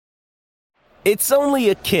It's only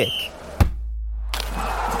a kick,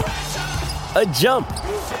 a jump,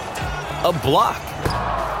 a block.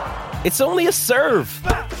 It's only a serve.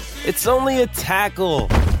 It's only a tackle,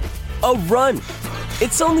 a run.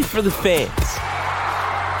 It's only for the fans.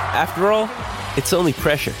 After all, it's only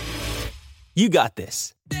pressure. You got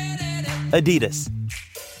this. Adidas.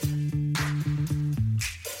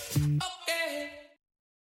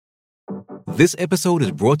 This episode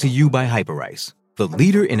is brought to you by Hyperice, the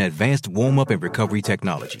leader in advanced warm-up and recovery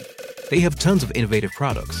technology. They have tons of innovative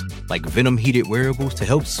products, like Venom-heated wearables to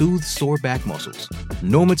help soothe sore back muscles,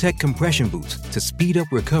 Normatec compression boots to speed up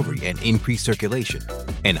recovery and increase circulation,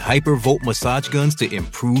 and Hypervolt massage guns to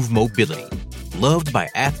improve mobility. Loved by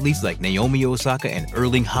athletes like Naomi Osaka and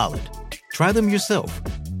Erling Haaland. Try them yourself.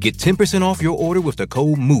 Get 10% off your order with the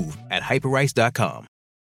code MOVE at Hyperice.com.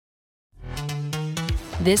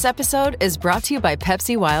 This episode is brought to you by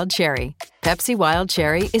Pepsi Wild Cherry. Pepsi Wild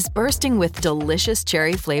Cherry is bursting with delicious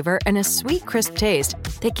cherry flavor and a sweet, crisp taste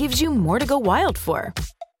that gives you more to go wild for.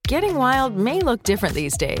 Getting wild may look different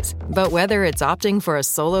these days, but whether it's opting for a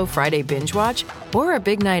solo Friday binge watch or a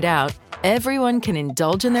big night out, everyone can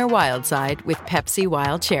indulge in their wild side with Pepsi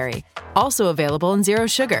Wild Cherry. Also available in Zero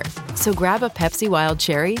Sugar. So grab a Pepsi Wild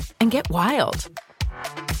Cherry and get wild.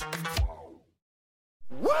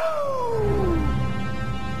 Woo!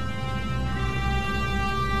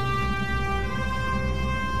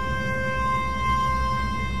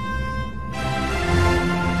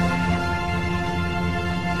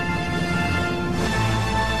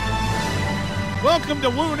 Welcome to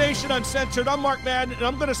Woo Nation Uncensored. I'm Mark Madden, and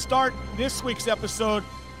I'm going to start this week's episode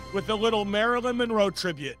with a little Marilyn Monroe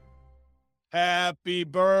tribute. Happy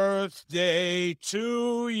birthday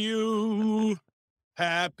to you.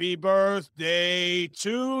 Happy birthday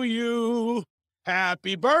to you.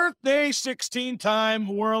 Happy birthday,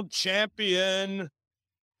 16-time world champion.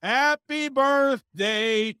 Happy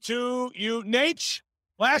birthday to you. Nate,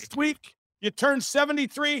 last week you turned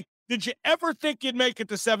 73. Did you ever think you'd make it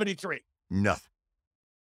to 73? Nothing.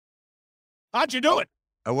 How'd you do it?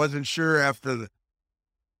 I wasn't sure after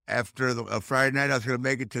a Friday night I was going to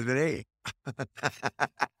make it to today.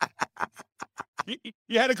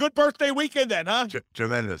 You had a good birthday weekend then, huh?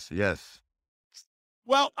 Tremendous, yes.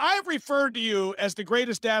 Well, I've referred to you as the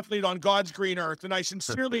greatest athlete on God's green earth, and I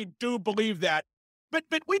sincerely do believe that. But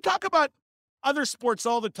we talk about other sports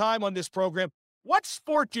all the time on this program. What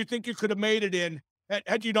sport do you think you could have made it in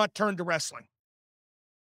had you not turned to wrestling?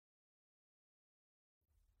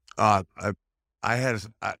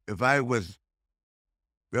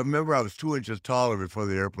 Remember I was 2 inches taller before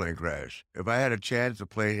the airplane crash. If I had a chance of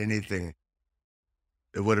playing anything,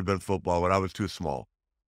 it would have been football, but I was too small.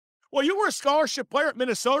 Well, you were a scholarship player at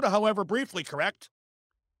Minnesota, however, briefly, correct?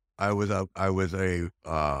 I was a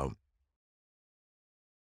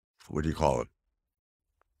what do you call it?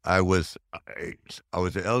 I was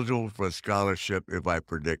eligible for a scholarship if I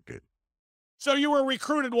predicted. So you were a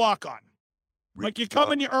recruited walk-on. Like you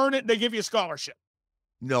come and you earn it, and they give you a scholarship.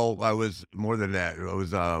 No, I was more than that. It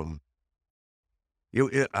was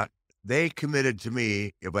they committed to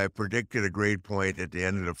me if I predicted a grade point at the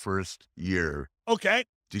end of the first year. Okay.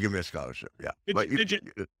 To give me a scholarship. Yeah,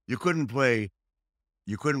 you couldn't play.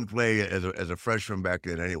 You couldn't play as a freshman back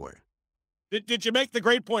then anyway. Did you make the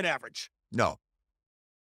grade point average? No.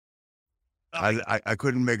 I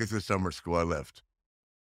couldn't make it through summer school. I left.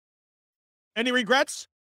 Any regrets?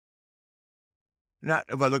 Not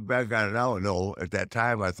if I look back on it now, no. At that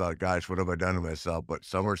time, I thought, gosh, what have I done to myself? But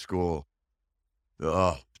summer school,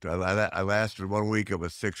 I lasted 1 week of a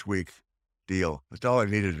 6-week deal. That's all I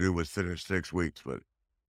needed to do was finish 6 weeks. But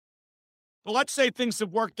well, let's say things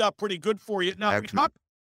have worked out pretty good for you. Now,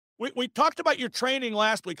 we talked about your training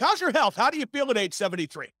last week. How's your health? How do you feel at age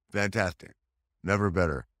 73? Fantastic. Never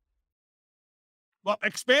better. Well,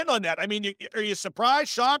 expand on that. I mean, are you surprised,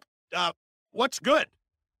 shocked? What's good?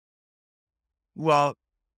 Well,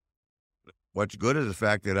 what's good is the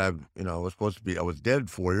fact that I was dead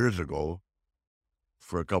 4 years ago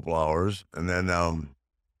for a couple hours. And then,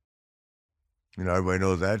 everybody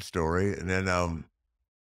knows that story. And then,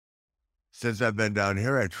 since I've been down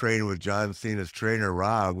here, I train with John Cena's trainer,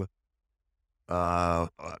 Rob.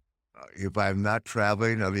 If I'm not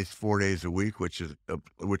traveling, at least 4 days a week, which is a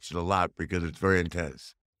lot because it's very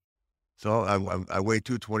intense. So I weigh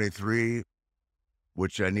 223.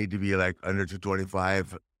 Which I need to be like under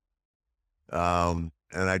 225. And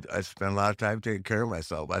I spend a lot of time taking care of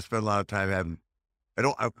myself. I spend a lot of time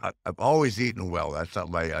I've always eaten well. That's not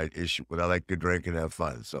my issue, but I like to drink and have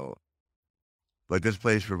fun. So, but this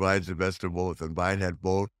place provides the best of both. And Bindhead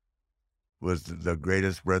Boat was the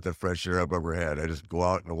greatest breath of fresh air I've ever had. I just go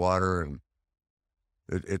out in the water and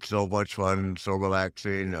It's so much fun, so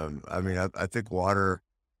relaxing. I mean, I think water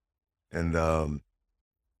and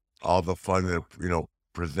all the fun that,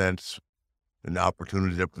 presents and the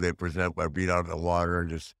opportunities that they present by being out in the water and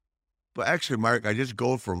just. But actually, Mark, I just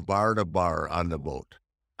go from bar to bar on the boat.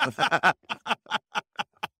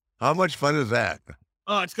 How much fun is that?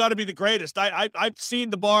 Oh, it's got to be the greatest. I've seen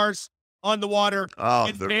the bars on the water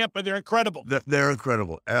in Tampa. They're incredible. They're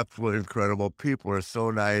incredible. Absolutely incredible. People are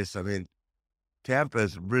so nice. I mean, Tampa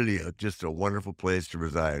is really just a wonderful place to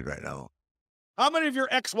reside right now. How many of your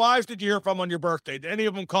ex-wives did you hear from on your birthday? Did any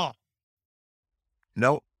of them call?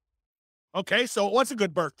 No. Okay, so it was a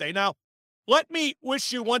good birthday. Now, let me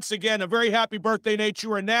wish you once again a very happy birthday, Nate.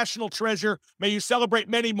 You are a national treasure. May you celebrate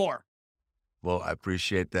many more. Well, I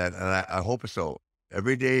appreciate that, and I hope so.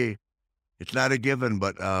 Every day, it's not a given,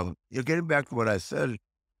 but getting back to what I said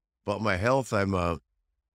about my health, I've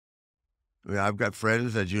got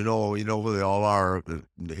friends, as you know who they all are,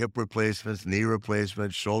 the hip replacements, knee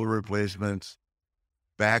replacements, shoulder replacements,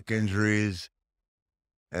 back injuries,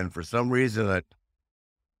 and for some reason at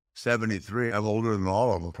 73, I'm older than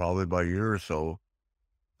all of them, probably by a year or so.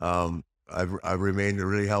 I've remained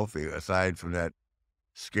really healthy, aside from that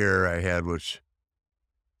scare I had, which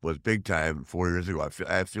was big time 4 years ago.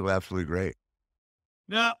 I feel absolutely great.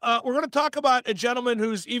 Now, we're going to talk about a gentleman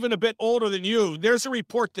who's even a bit older than you. There's a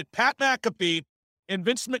report that Pat McAfee and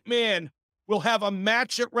Vince McMahon will have a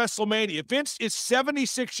match at WrestleMania. Vince is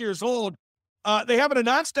 76 years old. They haven't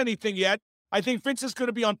announced anything yet. I think Vince is going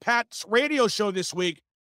to be on Pat's radio show this week.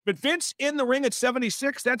 But Vince in the ring at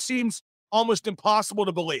 76, that seems almost impossible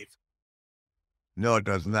to believe. No, it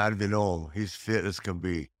does not even know. He's fit as can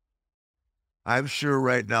be. I'm sure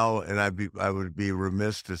right now, and I would be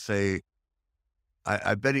remiss to say,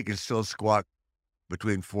 I bet he can still squat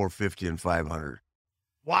between 450 and 500.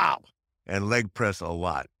 Wow. And leg press a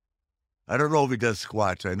lot. I don't know if he does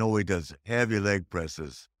squats. I know he does heavy leg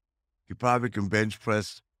presses. He probably can bench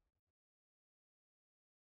press.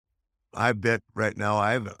 I bet right now,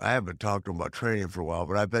 I haven't talked to him about training for a while,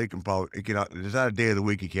 but I bet he can there's not a day of the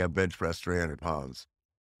week he can't bench press 300 pounds.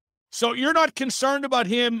 So you're not concerned about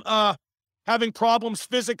him having problems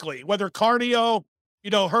physically, whether cardio,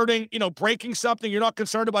 hurting, breaking something. You're not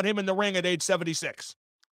concerned about him in the ring at age 76.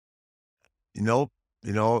 He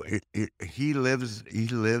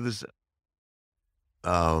lives,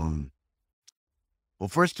 well,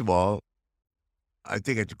 first of all, I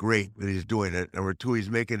think it's great that he's doing it. Number two, he's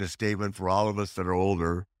making a statement for all of us that are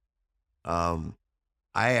older. I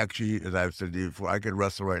actually, as I've said to you before, I can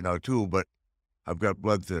wrestle right now too, but I've got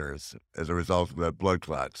blood thinners as a result of that blood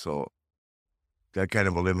clot. So that kind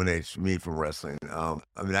of eliminates me from wrestling. I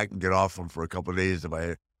can get off him for a couple of days if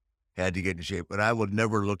I had to get in shape, but I would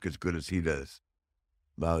never look as good as he does.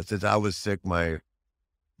 Since I was sick, my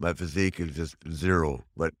physique is just zero,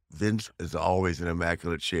 but Vince is always in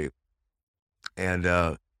immaculate shape. And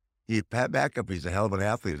Pat McAfee's a hell of an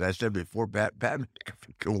athlete. As I said before, Pat McAfee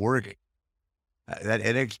can work. That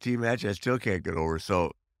NXT match, I still can't get over.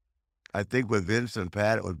 So I think with Vince and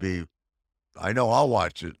Pat, it would be, I know I'll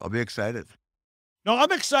watch it. I'll be excited. No,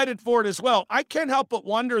 I'm excited for it as well. I can't help but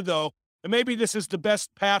wonder, though, and maybe this is the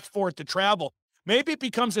best path for it to travel. Maybe it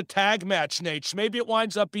becomes a tag match, Nate. Maybe it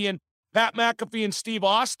winds up being Pat McAfee and Steve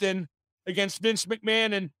Austin against Vince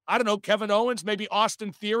McMahon and, I don't know, Kevin Owens, maybe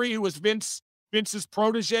Austin Theory, who was Vince's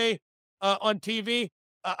protege on TV.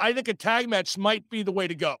 I think a tag match might be the way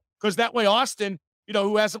to go, because that way Austin,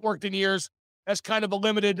 who hasn't worked in years, has kind of a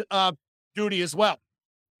limited duty as well.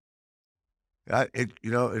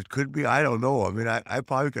 It could be. I don't know. I mean, I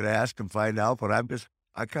probably could ask and find out, but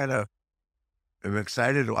I kind of am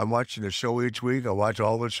excited. I'm watching the show each week. I watch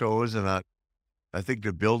all the shows, and I think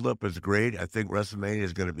the buildup is great. I think WrestleMania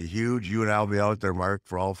is going to be huge. You and I will be out there, Mark,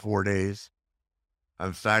 for all 4 days.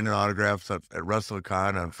 I'm signing autographs at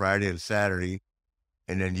WrestleCon on Friday and Saturday.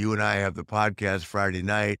 And then you and I have the podcast Friday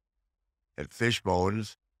night at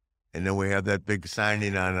Fishbones. And then we have that big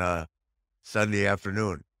signing on Sunday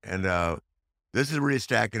afternoon. And this is really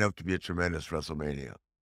stacking up to be a tremendous WrestleMania.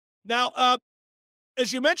 Now,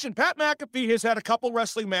 as you mentioned, Pat McAfee has had a couple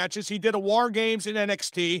wrestling matches. He did a War Games in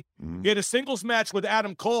NXT. Mm-hmm. He had a singles match with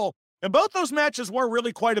Adam Cole. And both those matches were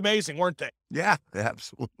really quite amazing, weren't they? Yeah,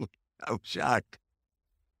 absolutely. I was shocked.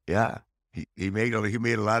 Yeah, he made a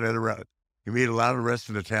lot of the rest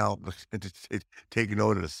of the talent take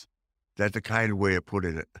notice. That's the kind of way of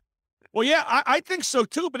putting it. Well, yeah, I think so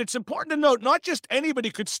too. But it's important to note, not just anybody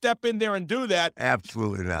could step in there and do that.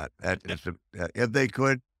 Absolutely not. If they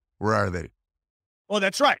could, where are they? Well,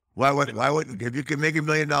 that's right. Why wouldn't if you can make $1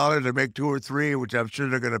 million or make 2 or 3, which I'm sure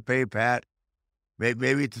they're going to pay Pat,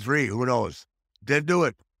 maybe it's 3. Who knows? Then do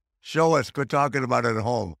it. Show us. Quit talking about it at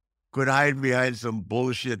home. Quit hiding behind some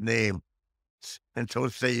bullshit name and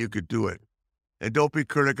don't say you could do it. And don't be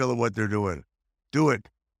critical of what they're doing. Do it.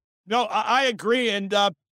 No, I agree. And,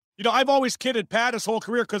 I've always kidded Pat his whole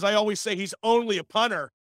career because I always say he's only a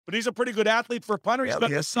punter, but he's a pretty good athlete for a punter. He's got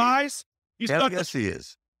the size. Yes, he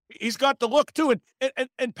is. He's got the look, too.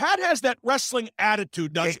 And Pat has that wrestling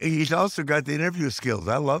attitude, doesn't he? He's also got the interview skills.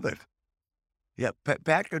 I love it. Yeah,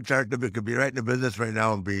 Pat could be right in the business right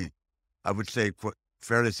now and be, I would say,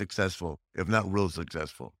 fairly successful, if not real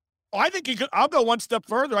successful. Oh, I think he could. I'll go one step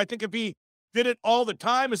further. I think if he did it all the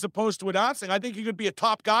time as opposed to announcing, I think he could be a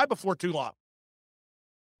top guy before too long.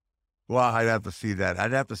 Well, I'd have to see that.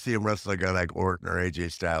 I'd have to see him wrestle a guy like Orton or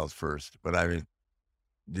AJ Styles first. But I think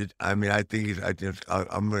I'll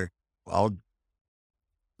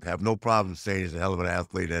have no problem saying he's a hell of an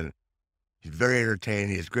athlete, and he's very entertaining.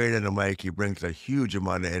 He's great on the mic. He brings a huge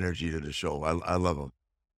amount of energy to the show. I love him.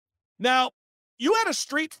 Now, you had a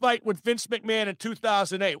street fight with Vince McMahon in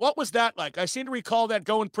 2008. What was that like? I seem to recall that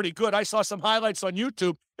going pretty good. I saw some highlights on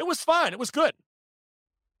YouTube. It was fine. It was good.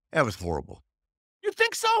 That was horrible. You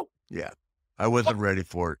think so? Yeah. I wasn't ready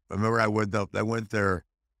for it. I remember I went there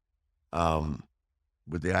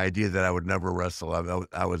with the idea that I would never wrestle.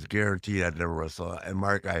 I was guaranteed I'd never wrestle. And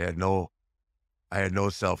Mark, I had no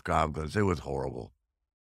self-confidence. It was horrible.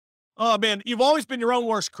 Oh man, you've always been your own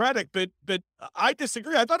worst critic, but I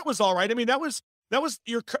disagree. I thought it was all right. I mean, that was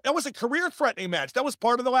a career-threatening match. That was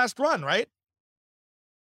part of the last run, right?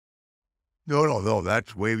 No.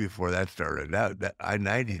 That's way before that started.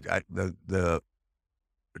 The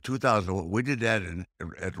 2000. We did that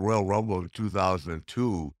at Royal Rumble in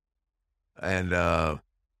 2002, and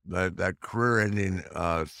that career-ending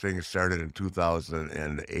thing started in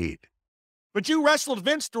 2008. But you wrestled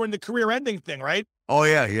Vince during the career-ending thing, right? Oh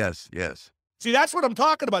yeah, yes. See, that's what I'm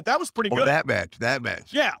talking about. That was pretty good. That match.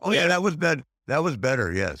 Yeah. Oh yeah, that was better. That was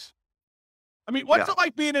better. Yes. I mean, what's it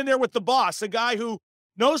like being in there with the boss, a guy who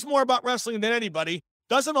knows more about wrestling than anybody,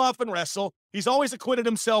 doesn't often wrestle, he's always acquitted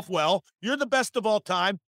himself well, you're the best of all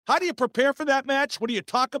time. How do you prepare for that match? What do you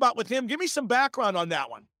talk about with him? Give me some background on that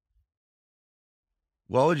one.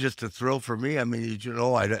 Well, it's just a thrill for me. I mean,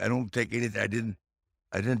 I don't take anything.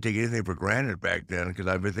 I didn't take anything for granted back then because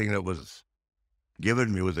everything that was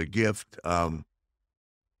given me was a gift.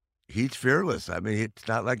 He's fearless. I mean, it's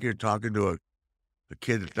not like you're talking to a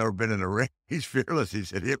kid that's never been in a ring. He's fearless. He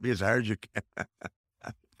said, "Hit me as hard as you can."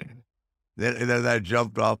 Then I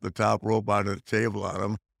jumped off the top rope onto the table on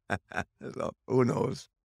him. So, who knows?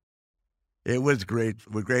 It was great.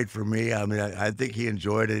 It was great for me. I mean, I think he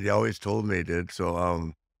enjoyed it. He always told me he did.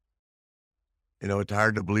 So, it's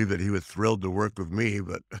hard to believe that he was thrilled to work with me,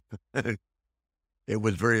 but I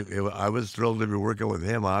was thrilled to be working with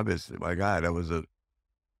him, obviously. My God,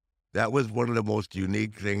 that was one of the most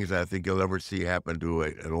unique things I think you'll ever see happen to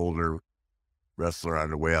an older wrestler on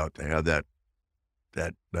the way out, to have that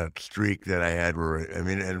streak that I had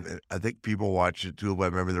and I think people watched it too, but I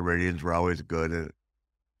remember the ratings were always good, and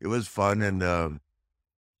it was fun. And,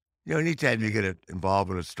 anytime you get involved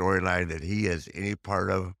in a storyline that he has any part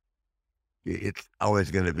of, it's always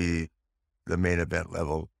going to be the main event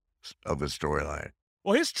level of the storyline.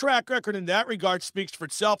 Well, his track record in that regard speaks for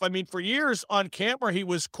itself. I mean, for years on camera, he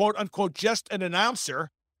was quote unquote just an announcer.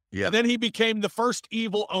 Yeah. And then he became the first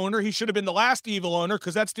evil owner. He should have been the last evil owner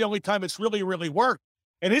because that's the only time it's really, really worked.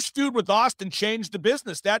 And his feud with Austin changed the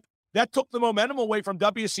business. That took the momentum away from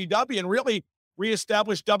WCW and really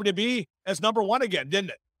reestablished WWE as number one again, didn't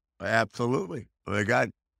it? Absolutely. Oh my God.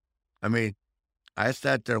 I mean, I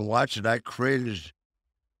sat there and watched it. I cringed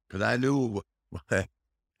because I knew, if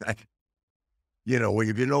you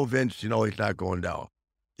know Vince, he's not going down.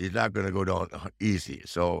 He's not going to go down easy.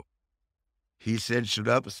 So he cinched it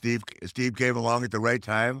up. Steve came along at the right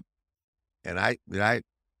time, and I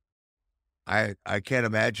can't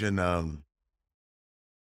imagine.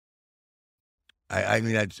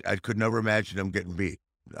 I could never imagine him getting beat.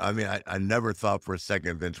 I mean, I never thought for a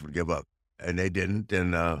second Vince would give up, and they didn't.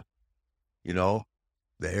 And the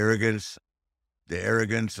arrogance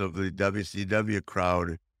of the WCW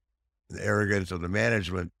crowd, the arrogance of the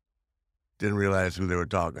management, didn't realize who they were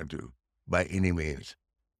talking to by any means.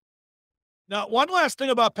 Now, one last thing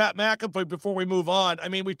about Pat McAfee before we move on. I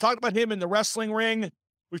mean, we've talked about him in the wrestling ring.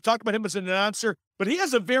 We've talked about him as an announcer, but he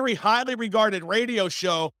has a very highly regarded radio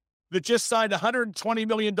show that just signed a $120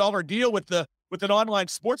 million deal with an online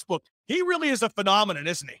sports book. He really is a phenomenon,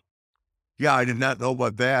 isn't he? Yeah, I did not know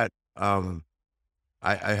about that. I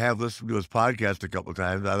have listened to his podcast a couple of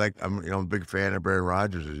times. I'm a big fan of Barry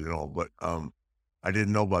Rogers, as you know, but I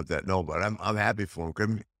didn't know about that. No, but I'm happy for him.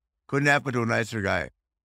 Couldn't happen to a nicer guy.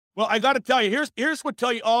 Well, I got to tell you, here's what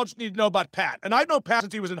tell you all you need to know about Pat. And I know Pat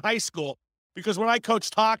since he was in high school because when I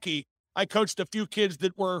coached hockey, I coached a few kids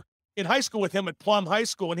that were in high school with him at Plum High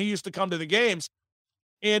School, and he used to come to the games.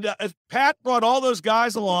 And Pat brought all those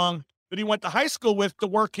guys along that he went to high school with to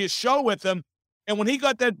work his show with him. And when he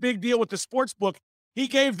got that big deal with the sports book, he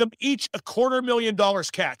gave them each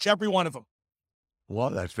 $250,000 catch, every one of them. Well,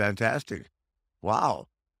 that's fantastic. Wow.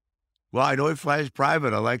 Well, I know he flies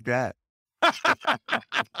private. I like that.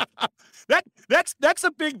 That's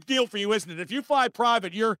a big deal for you, isn't it? If you fly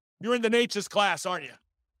private, you're in the Nature's class, aren't you?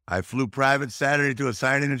 I flew private Saturday to a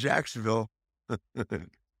signing in Jacksonville.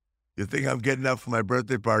 You think I'm getting up for my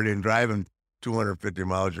birthday party and driving 250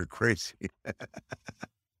 miles? You're crazy.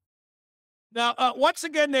 Now, once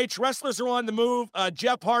again, Nate, wrestlers are on the move.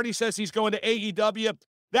 Jeff Hardy says he's going to AEW.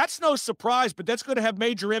 That's no surprise, but that's going to have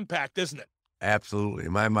major impact, isn't it? Absolutely.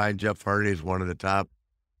 In my mind, Jeff Hardy is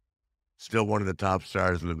still one of the top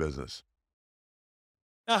stars in the business.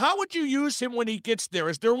 Now, how would you use him when he gets there?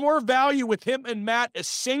 Is there more value with him and Matt as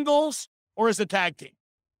singles or as a tag team?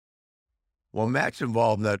 Well, Matt's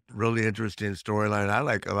involved in that really interesting storyline I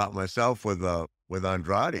like a lot myself with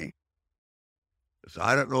Andrade. So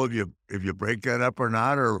I don't know if you break that up or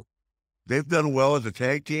not, or they've done well as a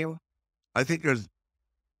tag team. I think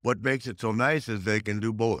what makes it so nice is they can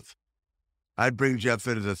do both. I'd bring Jeff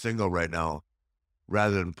in as a single right now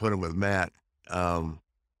rather than put him with Matt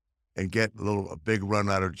and get a big run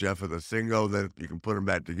out of Jeff as a single. Then you can put them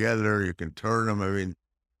back together. You can turn them. I mean,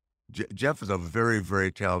 Jeff is a very,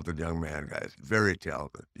 very talented young man, guys. Very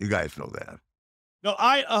talented. You guys know that. No,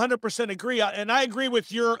 I 100% agree. And I agree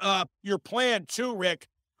with your plan too, Rick.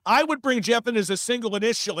 I would bring Jeff in as a single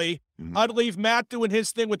initially. Mm-hmm. I'd leave Matt doing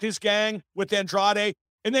his thing with his gang, with Andrade.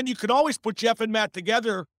 And then you could always put Jeff and Matt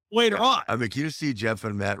together later on. I mean, can you see Jeff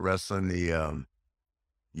and Matt wrestling the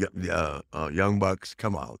Young Bucks?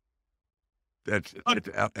 Come on.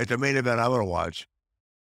 It's a main event I want to watch.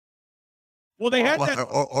 Well, they had that.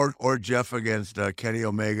 Or Jeff against Kenny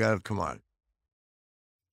Omega. Come on.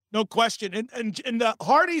 No question. And the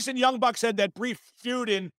Hardys and Young Bucks had that brief feud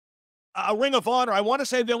in a Ring of Honor. I want to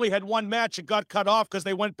say they only had one match. It got cut off because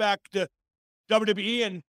they went back to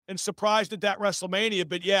WWE and surprised at that WrestleMania.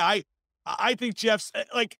 But yeah, I think Jeff's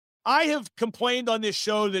like, I have complained on this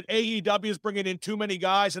show that AEW is bringing in too many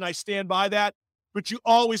guys, and I stand by that. But you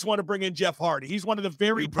always want to bring in Jeff Hardy. He's one of the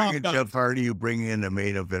very top guys. You bring in Jeff Hardy, you bring in a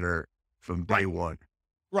main eventer from day one.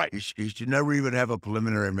 Right. He should never even have a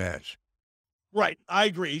preliminary match. Right. I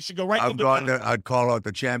agree. He should go right. I'd call out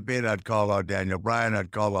the champion. I'd call out Daniel Bryan.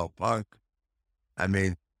 I'd call out Punk. I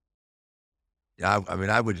mean,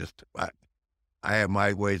 I would just, I have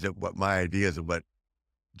my ways of what my ideas are, but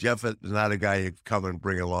Jeff is not a guy you come and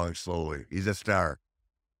bring along slowly. He's a star.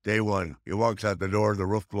 Day one, he walks out the door, the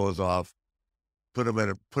roof blows off. Put him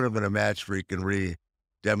in a match where he can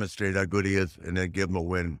demonstrate how good he is, and then give him a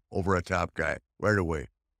win over a top guy right away.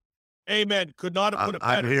 Amen. Could not have put it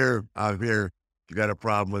better. I'm here. You got a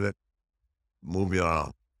problem with it? Move me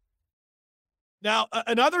on. Now,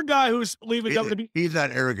 another guy who's leaving WWE. He's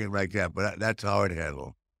not arrogant like that, but that's how I'd handle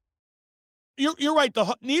him. You're right.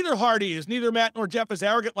 Neither Hardy is, neither Matt nor Jeff is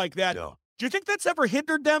arrogant like that. No. Do you think that's ever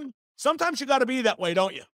hindered them? Sometimes you got to be that way,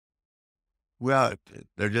 don't you? Well,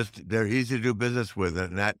 they're easy to do business with,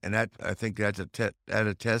 and that I think that's a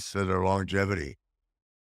test to their longevity.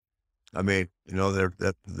 I mean, you know,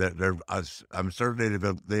 I'm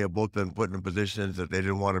certain they have both been put in positions that they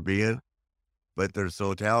didn't want to be in, but they're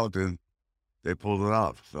so talented, they pulled it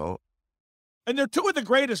off. So, and they're two of the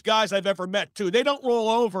greatest guys I've ever met too. They don't roll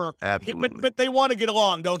over, absolutely, but they want to get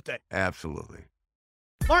along, don't they? Absolutely.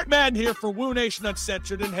 Mark Madden here for Woo Nation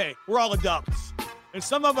Uncensored, and hey, we're all adults. And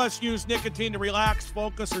some of us use nicotine to relax,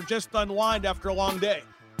 focus, or just unwind after a long day.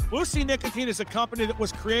 Lucy Nicotine is a company that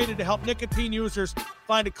was created to help nicotine users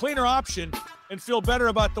find a cleaner option and feel better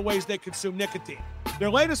about the ways they consume nicotine. Their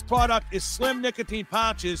latest product is Slim Nicotine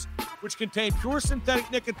Pouches, which contain pure synthetic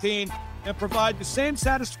nicotine and provide the same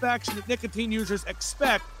satisfaction that nicotine users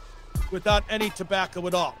expect without any tobacco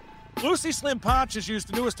at all. Lucy Slim Pouches use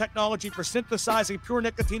the newest technology for synthesizing pure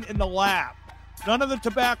nicotine in the lab. None of the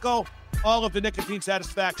tobacco, all of the nicotine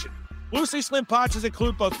satisfaction. Lucy Slim Pouches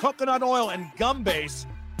include both coconut oil and gum base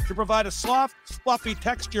to provide a soft, fluffy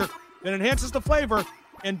texture that enhances the flavor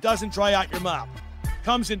and doesn't dry out your mouth.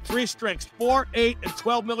 Comes in 3 strengths, 4, 8, and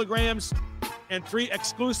 12 milligrams, and 3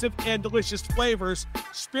 exclusive and delicious flavors,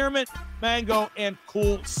 spearmint, mango, and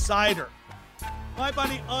cool cider. My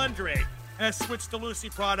buddy Andre has switched to Lucy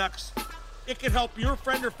products. It can help your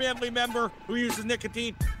friend or family member who uses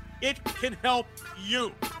nicotine. It can help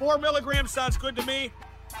you. 4 milligrams sounds good to me,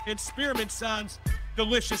 and spearmint sounds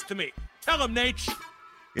delicious to me. Tell him, Nate.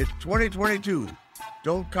 It's 2022.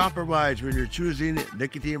 Don't compromise when you're choosing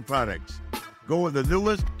nicotine products. Go with the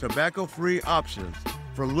newest tobacco-free options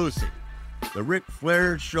from Lucy. The Ric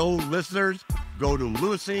Flair Show listeners, go to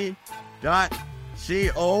lucy.co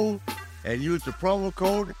and use the promo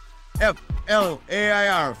code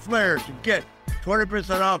FLAIR Flair to get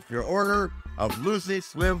 20% off your order of Lucy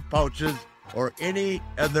Slim pouches or any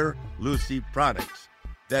other Lucy products.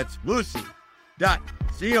 That's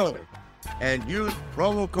lucy.co and use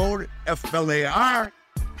promo code FLAIR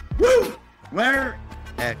Flair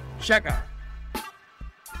at checkout.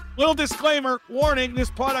 Little disclaimer, warning,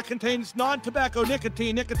 this product contains non-tobacco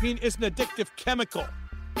nicotine. Nicotine is an addictive chemical.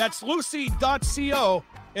 That's lucy.co,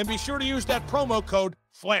 and be sure to use that promo code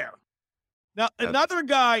FLAIR. Now, another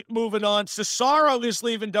guy moving on, Cesaro is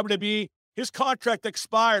leaving WWE. His contract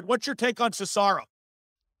expired. What's your take on Cesaro?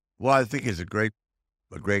 Well, I think he's a great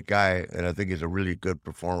guy, and I think he's a really good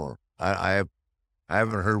performer. I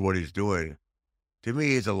haven't heard what he's doing. To me,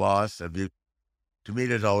 he's a loss. To me,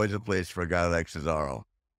 there's always a place for a guy like Cesaro.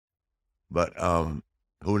 But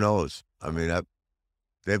who knows? I mean,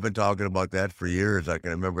 they've been talking about that for years. I can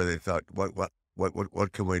remember they thought,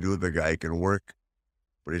 what can we do with the guy? He can work,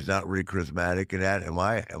 but he's not really charismatic. And that, in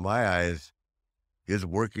my eyes, his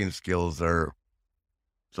working skills are.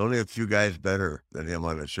 There's only a few guys better than him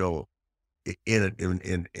on the show, in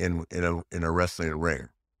a wrestling ring.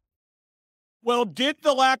 Well, did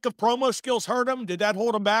the lack of promo skills hurt him? Did that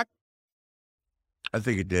hold him back? I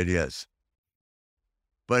think it did, yes.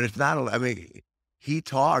 But it's not, I mean, he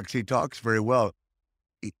talks very well.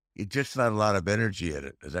 It's just not a lot of energy in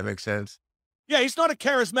it. Does that make sense? Yeah, he's not a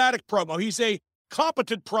charismatic promo. He's a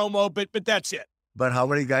competent promo, but that's it. But how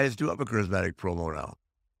many guys do have a charismatic promo now?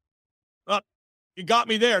 You got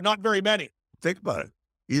me there. Not very many. Think about it.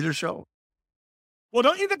 Either show. Well,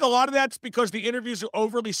 don't you think a lot of that's because the interviews are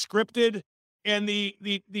overly scripted and the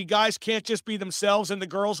guys can't just be themselves and the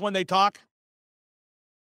girls when they talk?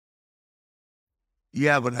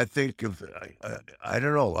 Yeah, but I think I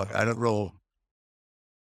don't know. I don't know.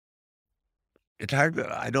 It's hard.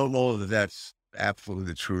 I don't know that that's absolutely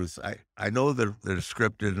the truth. I know that they're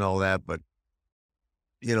scripted and all that, but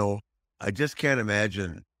I just can't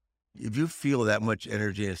imagine if you feel that much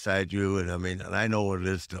energy inside you. And I know what it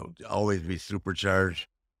is to always be supercharged.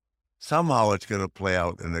 Somehow it's going to play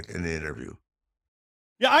out in the interview.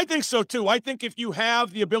 Yeah, I think so too. I think if you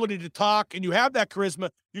have the ability to talk and you have that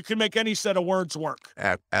charisma, you can make any set of words work.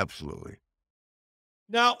 Absolutely.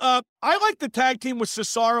 Now, I like the tag team with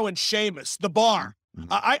Cesaro and Sheamus, The Bar. Mm-hmm.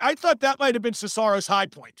 I thought that might have been Cesaro's high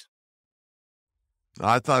point.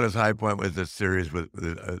 I thought his high point was the series with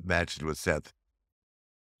matches with Seth.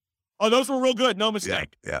 Oh, those were real good. No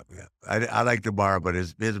mistake. Yeah. I like The Bar, but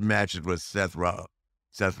his matches with Seth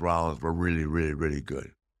Rollins were really, really, really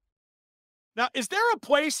good. Now, is there a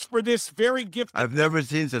place for this very gifted? I've never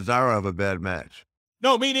seen Cesaro have a bad match.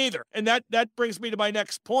 No, me neither. And that brings me to my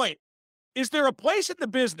next point. Is there a place in the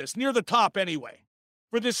business, near the top anyway,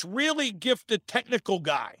 for this really gifted technical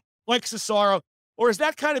guy like Cesaro, or has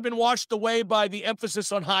that kind of been washed away by the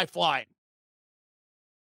emphasis on high flying?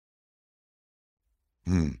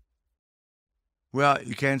 Well,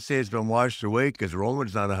 you can't say it's been washed away because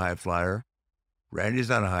Roman's not a high flyer. Randy's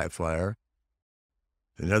not a high flyer.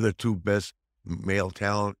 Another two best male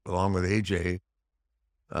talent along with AJ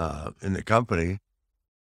in the company.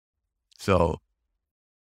 So.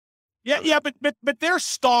 Yeah, but they're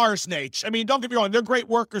stars, Nate. I mean, don't get me wrong, they're great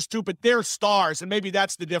workers too, but they're stars, and maybe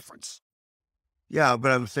that's the difference. Yeah,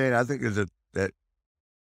 but I'm saying I think that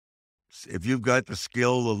if you've got the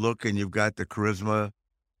skill, the look, and you've got the charisma,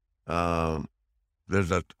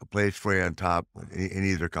 there's a place for you on top in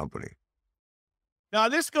either company. Now,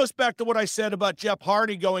 this goes back to what I said about Jeff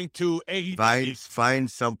Hardy going to AEW. Find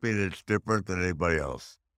something that's different than anybody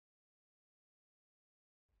else.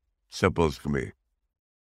 Simple as can be.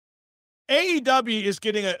 AEW is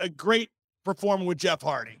getting a great performer with Jeff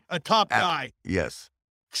Hardy, a top guy. Yes.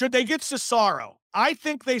 Should they get Cesaro? I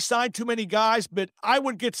think they signed too many guys, but I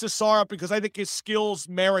would get Cesaro because I think his skills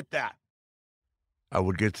merit that. I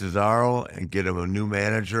would get Cesaro and get him a new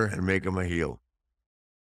manager and make him a heel.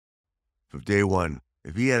 From day one.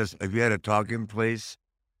 If he had a talking place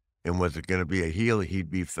and was it going to be a heel, he'd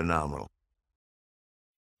be phenomenal.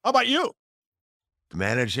 How about you? To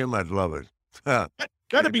manage him, I'd love it.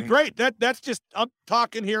 That'd be great. That's just, I'm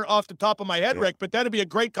talking here off the top of my head, Rick, but that'd be a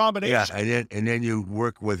great combination. Yeah, and then you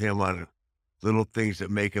work with him on little things that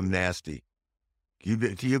make him nasty.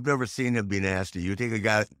 You've never seen him be nasty. You take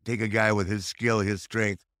a guy with his skill, his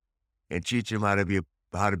strength, and teach him how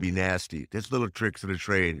to be nasty. Just little tricks of the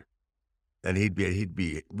trade, and he'd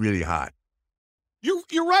be really hot.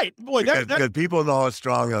 You're right. Boy, because people know how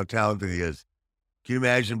strong, how talented he is. Can you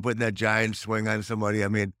imagine putting that giant swing on somebody? I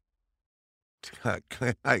mean,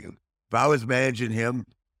 if I was managing him,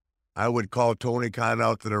 I would call Tony Khan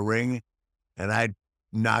out to the ring, and I'd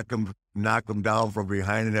knock him down from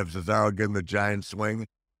behind and have Cesaro give him a giant swing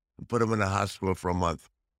and put him in the hospital for a month.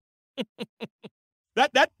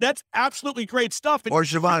 That's absolutely great stuff. Or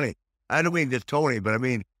Schiavone. I don't mean just Tony, but I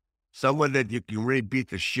mean someone that you can really beat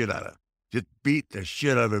the shit out of. Just beat the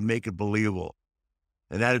shit out of him and make it believable.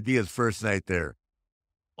 And that'd be his first night there.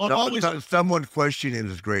 Someone questioning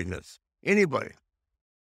his greatness. Anybody.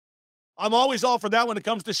 I'm always all for that when it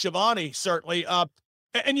comes to Schiavone, certainly.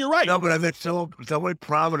 And you're right. No, but I mean, someone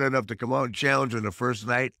prominent enough to come out and challenge on the first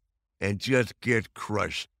night and just get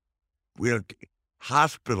crushed. We are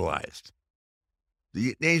hospitalized.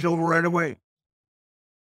 The day's over right away.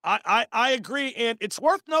 I agree, and it's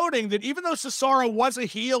worth noting that even though Cesaro was a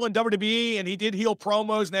heel in WWE and he did heel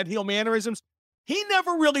promos and had heel mannerisms, he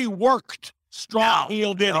never really worked strong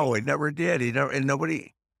heel, did he? No, he never did. He never, and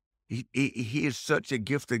nobody. He is such a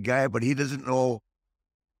gifted guy, but he doesn't know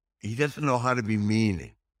how to be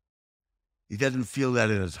mean. He doesn't feel that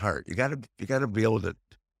in his heart. You gotta be able to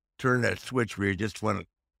turn that switch where you just want to,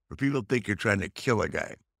 where people think you're trying to kill a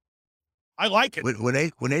guy. I like it. When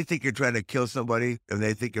they think you're trying to kill somebody and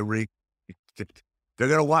they think they're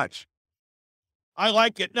gonna watch. I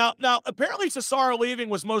like it. Now apparently Cesaro leaving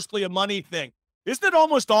was mostly a money thing. Isn't it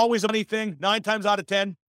almost always a money thing? 9 times out of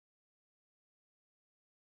 10.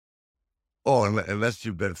 Oh, unless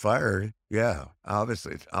you've been fired. Yeah,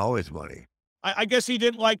 obviously it's always money. I guess he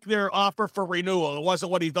didn't like their offer for renewal. It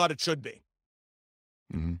wasn't what he thought it should be.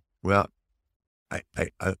 Mm-hmm. Well,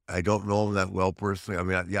 I don't know him that well personally. I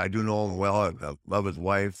mean, I do know him well. I love his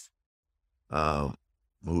wife.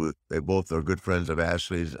 Who they both are good friends of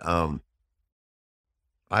Ashley's. I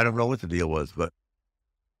don't know what the deal was, but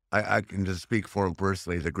I can just speak for him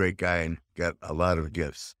personally. He's a great guy and got a lot of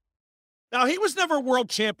gifts. Now, he was never world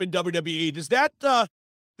champ in WWE. Does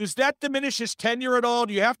that diminish his tenure at all?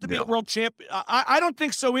 Do you have to be a world champ? I don't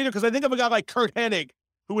think so either, because I think of a guy like Kurt Hennig,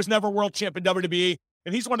 who was never world champ in WWE,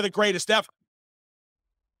 and he's one of the greatest ever.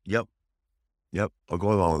 Yep. I'll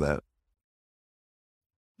go along with that.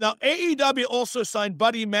 Now, AEW also signed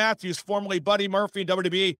Buddy Matthews, formerly Buddy Murphy in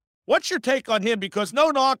WWE. What's your take on him? Because no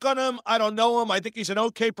knock on him. I don't know him. I think he's an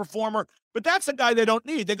okay performer, but that's a guy they don't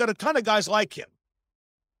need. They got a ton of guys like him.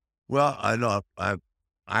 Well, I know I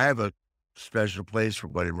have a special place for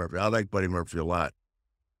Buddy Murphy. I like Buddy Murphy a lot.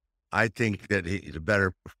 I think that he's a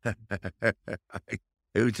better. I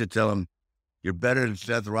used to tell him, "You're better than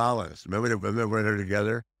Seth Rollins." Remember when they're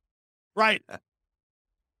together? Right.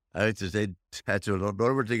 I used to say, "Don't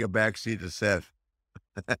ever take a backseat to Seth.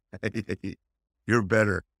 You're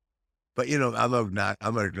better." But I'm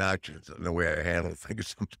obnoxious in the way I handle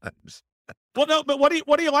things sometimes. Well, no, but what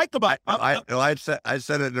do you like about? I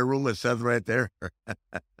said it in the room with Seth right there.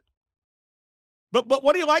 But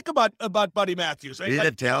what do you like about Buddy Matthews? He's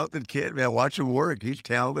a talented kid, man. Watch him work. He's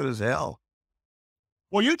talented as hell.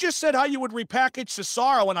 Well, you just said how you would repackage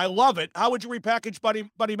Cesaro, and I love it. How would you repackage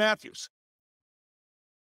Buddy Matthews?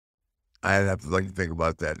 I'd have to think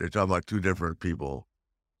about that. They're talking about two different people.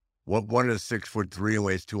 One is 6'3" and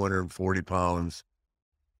weighs 240 pounds.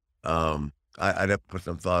 I'd have to put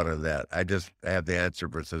some thought on that. I have the answer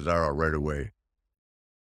for Cesaro right away.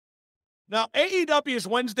 Now, AEW's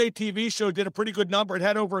Wednesday TV show did a pretty good number. It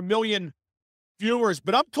had over 1 million viewers,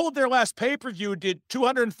 but I'm told their last pay-per-view did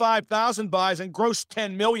 205,000 buys and grossed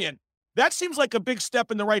 10 million. That seems like a big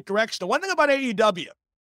step in the right direction. The one thing about AEW,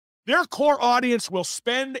 their core audience will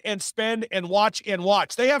spend and spend and watch and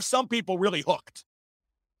watch. They have some people really hooked.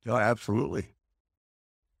 Oh, absolutely.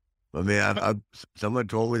 I mean, someone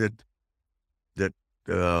told me that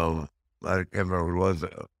I can't remember what it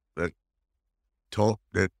was,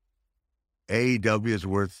 that AEW is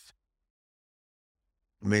worth,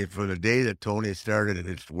 I mean, for the day that Tony started it,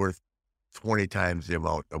 it's worth 20 times the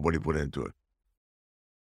amount of what he put into it.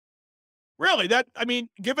 Really?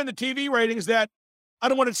 Given the TV ratings, that, I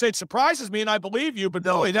don't want to say it surprises me, and I believe you, but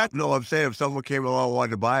no, I'm saying if someone came along and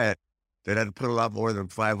wanted to buy it, they'd have to put a lot more than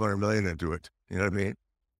 $500 million into it. You know what I mean?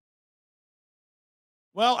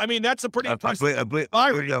 Well, I mean, that's a pretty. I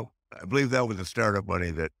believe that was the startup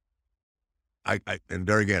money that and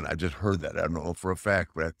there again, I just heard that. I don't know for a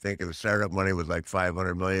fact, but I think the startup money was like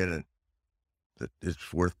 $500 million, and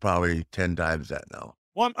it's worth probably 10 times that now.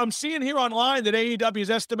 Well, I'm seeing here online that AEW's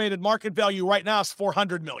estimated market value right now is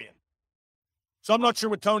 $400 million. So I'm not sure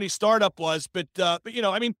what Tony's startup was, but don't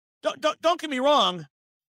get me wrong.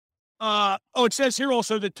 It says here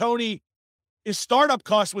also that his startup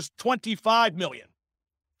cost was $25 million.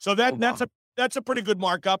 So that's That's a pretty good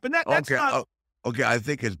markup. And that's Okay. not Okay. I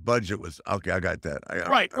think his budget was okay. I got that.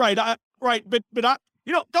 right. Right. But I,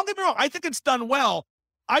 don't get me wrong. I think it's done well.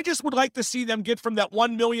 I just would like to see them get from that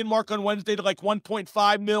 1 million mark on Wednesday to like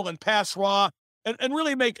 1.5 mil and pass raw and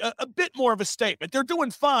really make a bit more of a statement. They're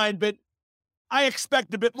doing fine, but I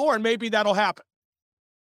expect a bit more, and maybe that'll happen.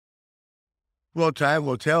 Well, time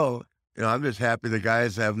will tell. I'm just happy the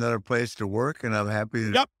guys have another place to work, and I'm happy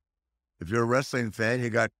that if you're a wrestling fan, you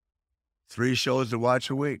got 3 shows to watch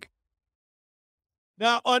a week.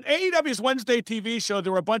 Now, on AEW's Wednesday TV show,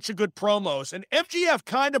 there were a bunch of good promos, and MJF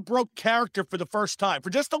kind of broke character for the first time, for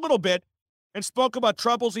just a little bit, and spoke about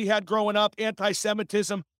troubles he had growing up,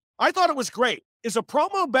 anti-Semitism. I thought it was great. Is a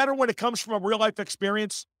promo better when it comes from a real-life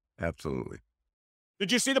experience? Absolutely.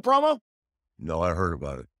 Did you see the promo? No, I heard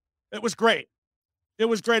about it. It was great. It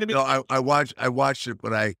was great. I mean, no, I watched it,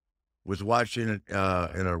 but I was watching it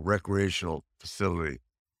in a recreational facility.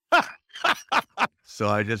 So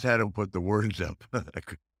I just had him put the words up.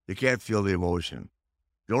 You can't feel the emotion.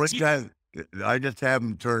 The only time I just have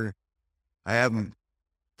him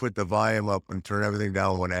put the volume up and turn everything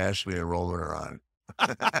down when Ashley and Roman are on.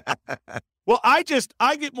 Well, I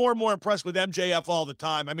get more and more impressed with MJF all the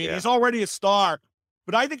time. I mean, he's already a star,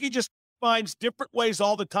 but I think he just finds different ways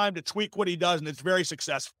all the time to tweak what he does, and it's very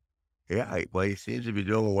successful. Yeah, well, he seems to be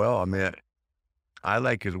doing well. I mean, I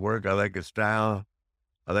like his work. I like his style.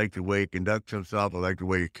 I like the way he conducts himself. I like the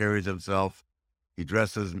way he carries himself. He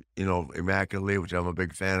dresses, immaculately, which I'm a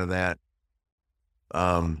big fan of that.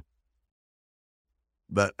 But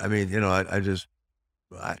I mean, the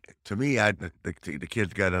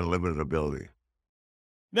kid's got unlimited ability.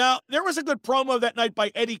 Now, there was a good promo that night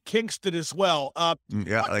by Eddie Kingston as well. I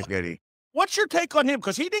like Eddie. What's your take on him?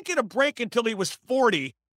 Because he didn't get a break until he was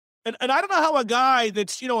 40. And I don't know how a guy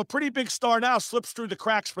that's, a pretty big star now slips through the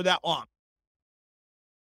cracks for that long.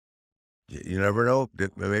 You never know.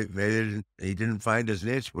 Maybe he didn't find his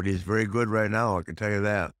niche, but he's very good right now. I can tell you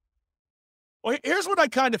that. Well, here's what I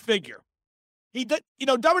kind of figure. He did,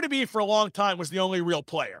 WWE for a long time was the only real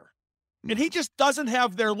player. And he just doesn't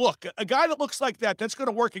have their look. A guy that looks like that's going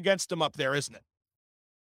to work against him up there, isn't it?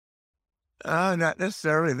 Not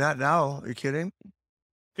necessarily. Not now. Are you kidding?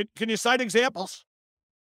 Can you cite examples?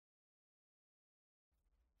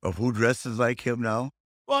 Of who dresses like him now?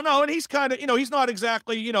 Well, no, and he's kind of, he's not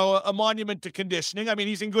exactly, a monument to conditioning. I mean,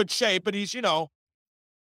 he's in good shape, but he's, I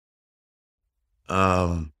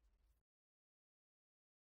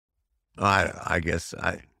guess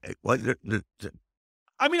I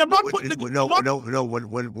mean, I'm not putting no.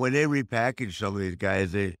 When they repackage some of these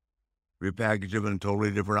guys, they repackage them in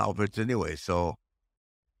totally different outfits anyway. So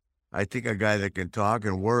I think a guy that can talk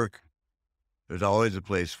and work, there's always a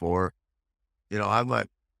place for.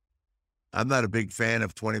 I'm not a big fan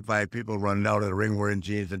of 25 people running out of the ring wearing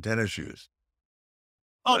jeans and tennis shoes.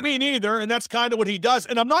 Oh, me neither. And that's kind of what he does.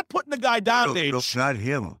 And I'm not putting the guy down, Dave. It's not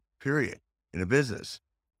him, period, in a business.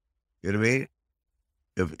 You know what I mean?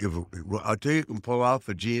 If I'll tell you, can pull off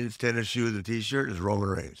the jeans, tennis shoes, and T-shirt is Roman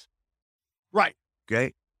Reigns. Right.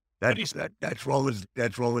 Okay? That's Roman's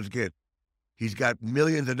kid. He's got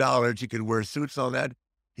millions of dollars. He can wear suits on that.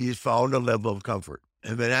 He's found a level of comfort.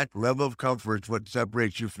 And then that level of comfort is what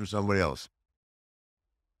separates you from somebody else.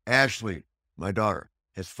 Ashley, my daughter,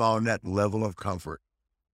 has found that level of comfort.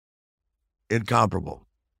 Incomparable.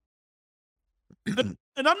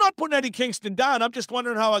 And I'm not putting Eddie Kingston down. I'm just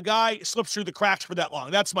wondering how a guy slips through the cracks for that long.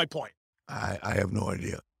 That's my point. I have no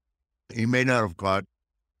idea. He may not have caught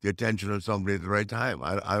the attention of somebody at the right time.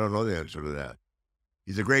 I don't know the answer to that.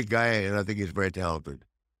 He's a great guy, and I think he's very talented.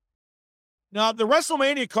 Now, the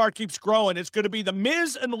WrestleMania card keeps growing. It's going to be The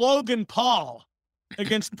Miz and Logan Paul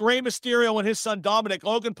against Rey Mysterio and his son Dominic.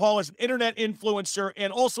 Logan Paul is an internet influencer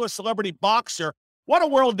and also a celebrity boxer. What a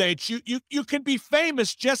world, Nate. You can be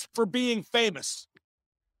famous just for being famous.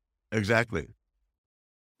 Exactly.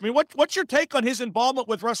 I mean, what's your take on his involvement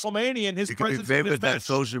with WrestleMania and his presence in this match? On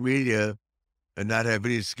social media and not have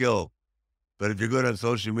any skill. But if you're good on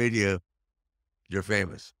social media, you're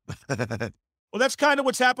famous. Well, that's kind of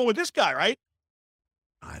what's happened with this guy, right?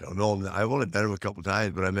 I don't know. I've only met him a couple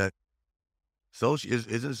times, but I met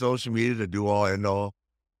isn't social media the do all and all?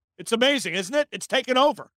 It's amazing, isn't it? It's taken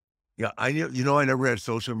over. Yeah, I never had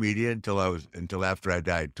social media until after I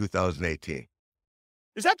died, 2018.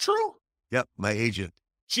 Is that true? Yep, my agent.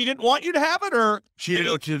 She didn't want you to have it, or she didn't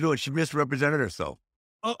know what to do. She misrepresented herself.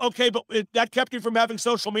 Okay, but that kept you from having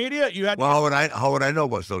social media. You had. Well, how would I know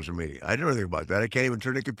about social media? I didn't know anything about that. I can't even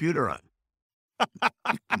turn the computer on.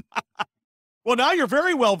 Well, now you're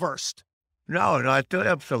very well versed. No, I still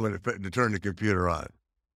have someone to turn the computer on.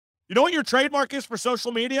 You know what your trademark is for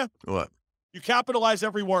social media? What? You capitalize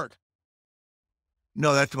every word.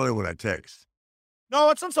 No, that's the only one I text. No,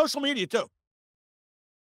 it's on social media too.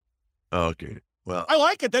 Oh, okay. Well, I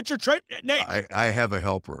like it. That's your trade. Nate, I have a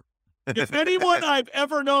helper. if anyone I've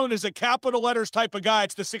ever known is a capital letters type of guy,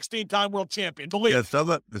 it's the 16-time world champion. Believe Yeah, me.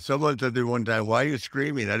 someone said to me one time, "Why are you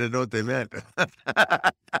screaming?" I didn't know what they meant.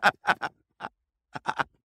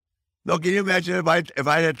 No, can you imagine if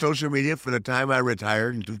I had social media for the time I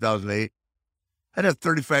retired in 2008? I'd have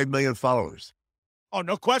 35 million followers. Oh,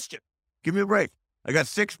 no question. Give me a break. I got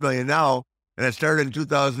 6 million now, and I started in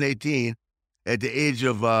 2018 at the age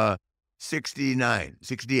of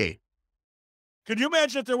 68. Could you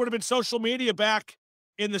imagine if there would have been social media back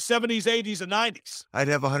in the 70s, 80s, and 90s? I'd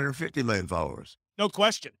have 150 million followers, No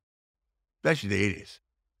question. especially the 80s.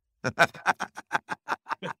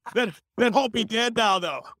 Then hope be dead now,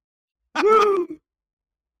 though.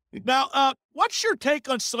 Now, what's your take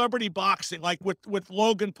on celebrity boxing, like with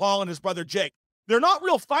Logan Paul and his brother Jake? They're not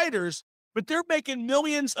real fighters, but they're making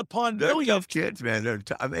millions upon They're millions. tough kids, man.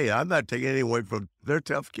 I'm not taking anything away from. They're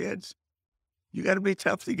tough kids. You got to be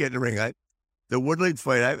tough to get in the ring. The Woodley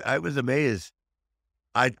fight, I was amazed.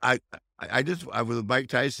 I was with Mike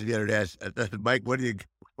Tyson the other day. I said, Mike, what are you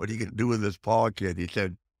gonna do with this Paul kid? He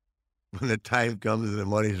said, when the time comes and the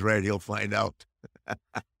money's right, he'll find out.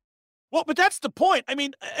 Well, but that's the point. I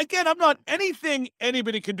mean, again, I'm not anything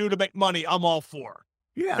anybody can do to make money, I'm all for.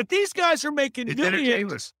 Yeah, But these guys are making it's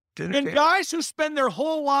millions. entertainment. And guys who spend their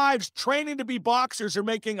whole lives training to be boxers are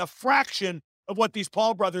making a fraction of what these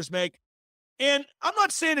Paul brothers make. And I'm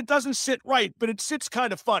not saying it doesn't sit right, but it sits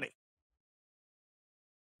kind of funny.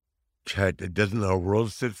 Doesn't our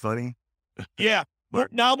world sit funny? Yeah,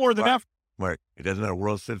 Mark, now more than ever. Mark, doesn't our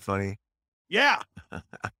world sit funny? Yeah,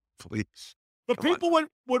 Please. but Come on. people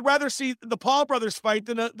would rather see the Paul brothers fight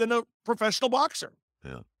than a professional boxer.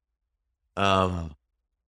 Yeah. I'll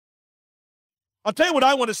tell you what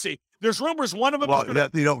I want to see. There's rumors one of them. Well,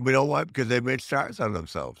 we don't want because they made stars out of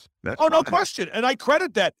themselves. That's Oh, no fine. question. And I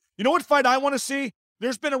credit that. You know what fight I want to see?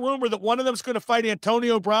 There's been a rumor that one of them's going to fight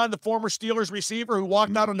Antonio Brown, the former Steelers receiver who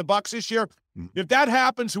walked out on the Bucs this year. If that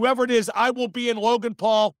happens, whoever it is, I will be in Logan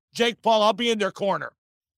Paul, Jake Paul. I'll be in their corner.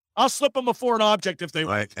 I'll slip them a foreign object if they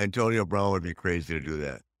want. Right. Antonio Brown would be crazy to do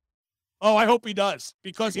that. Oh, I hope he does,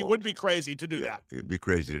 because he won't. would be crazy to do that. He'd be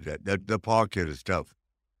crazy to do that. The Paul kid is tough.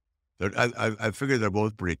 I figure they're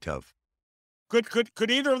both pretty tough. Could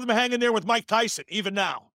either of them hang in there with Mike Tyson, even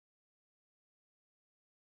now?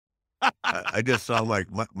 I just saw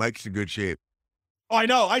Mike's in good shape. Oh, I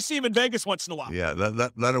know. I see him in Vegas once in a while. Yeah,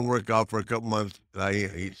 let him work out for a couple months.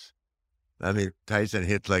 Tyson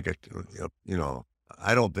hits like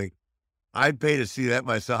I don't think I'd pay to see that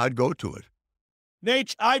myself. I'd go to it.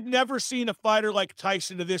 Nate, I've never seen a fighter like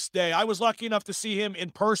Tyson to this day. I was lucky enough to see him in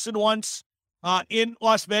person once in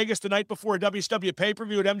Las Vegas the night before a WCW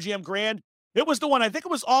pay-per-view at MGM Grand. It was the one, I think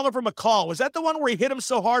it was Oliver McCall. Was that the one where he hit him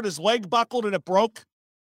so hard his leg buckled and it broke?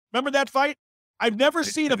 Remember that fight? I've never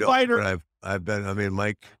seen a fighter.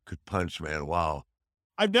 Mike could punch, man. Wow.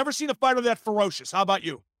 I've never seen a fighter that ferocious. How about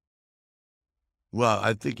you? Well,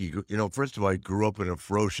 I think first of all, he grew up in a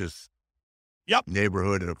ferocious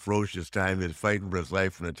neighborhood in a ferocious time. He was fighting for his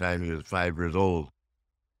life from the time he was 5 years old.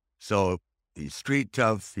 So he's street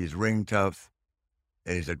tough, he's ring tough,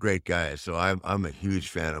 and he's a great guy. So I'm a huge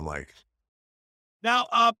fan of Mike. Now,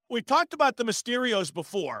 we talked about the Mysterios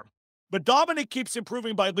before, but Dominic keeps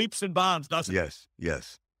improving by leaps and bounds, doesn't he?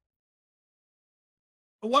 Yes.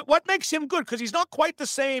 What makes him good? Because he's not quite the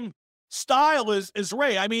same style as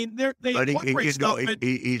Ray. I mean, they incorporate stuff.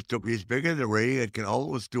 He's bigger than Ray and can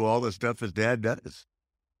almost do all the stuff his dad does.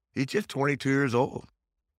 He's just 22 years old.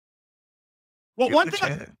 Well, Give one him a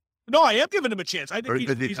thing. chance. No, I am giving him a chance. I think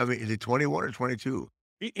is he 21 or 22?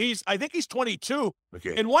 I think he's 22.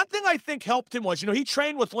 Okay. And one thing I think helped him was, he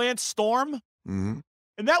trained with Lance Storm, Mm-hmm.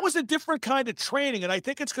 and that was a different kind of training. And I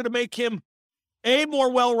think it's going to make him A,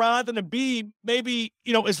 more well-rounded, and B, maybe,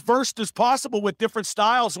 as versed as possible with different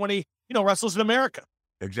styles when he, wrestles in America.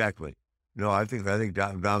 Exactly. No, I think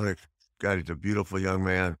Dominic, God, he's a beautiful young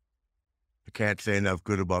man. I can't say enough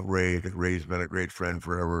good about Ray. Ray's been a great friend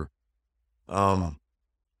forever.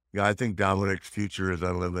 I think Dominic's future is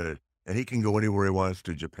unlimited, and he can go anywhere he wants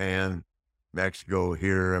to, Japan, Mexico,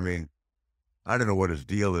 here. I mean, I don't know what his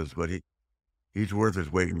deal is, but he's worth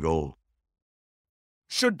his weight in gold.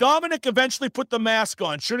 Should Dominic eventually put the mask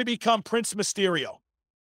on? Should he become Prince Mysterio?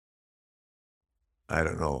 I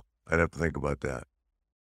don't know. I'd have to think about that.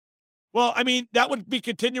 Well, I mean, that would be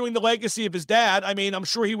continuing the legacy of his dad. I mean, I'm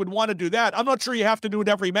sure he would want to do that. I'm not sure you have to do it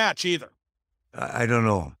every match either. I don't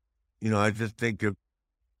know. I just think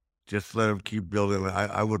just let him keep building.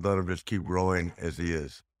 I would let him just keep growing as he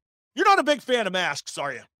is. You're not a big fan of masks,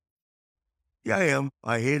 are you? Yeah, I am.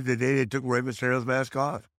 I hated the day they took Rey Mysterio's mask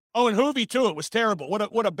off. Oh, and Hoovy too. It was terrible.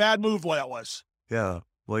 What a bad move that was. Yeah.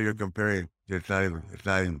 Well, you're comparing. It's not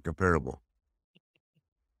even comparable.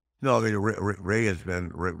 No, I mean Ray has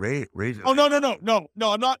been Ray. Oh no.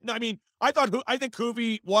 I'm not. I mean, I think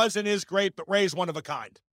Hoovy was and is great, but Ray's one of a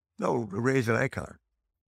kind. No, Ray's an icon.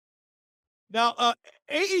 Now,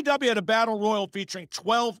 AEW had a battle royal featuring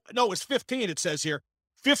 15. It says here,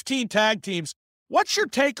 15 tag teams. What's your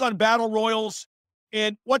take on battle royals,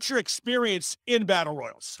 and what's your experience in battle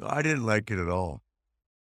royals? I didn't like it at all.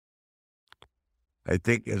 I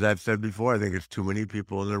think, as I've said before, I think it's too many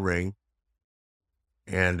people in the ring.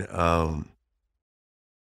 And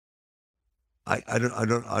I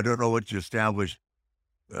don't know what you established.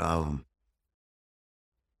 I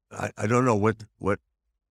don't know what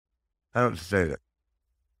I don't say that.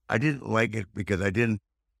 I didn't like it because I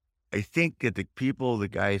think that the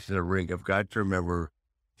guys in the ring have got to remember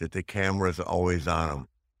that the camera's always on them.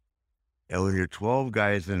 And when you're 12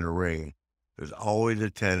 guys in the ring, there's always a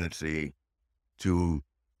tendency to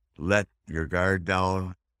let your guard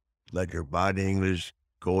down, let your body English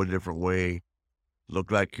go a different way,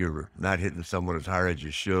 look like you're not hitting someone as hard as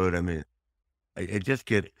you should. I mean, it's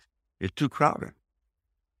too crowded.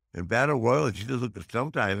 In Battle Royals, you just look at,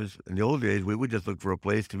 sometimes, in the old days, we would just look for a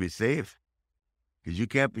place to be safe. Because you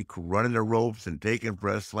can't be running the ropes and taking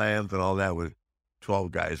press slams and all that with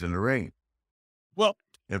 12 guys in the ring. Well,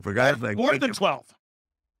 and for guys like more than 12.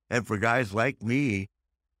 And for guys like me,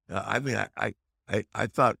 I mean, I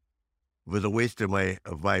thought it was a waste of my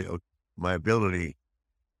ability.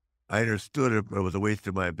 I understood it, but it was a waste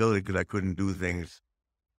of my ability because I couldn't do things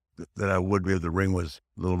that I would be if the ring was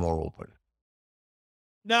a little more open.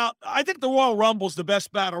 Now, I think the Royal Rumble is the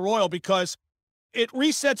best battle royal because it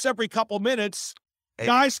resets every couple minutes. And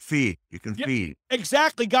guys feed. You can feed.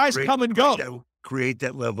 Exactly. Guys come and go. Create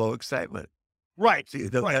that level of excitement. Right. See,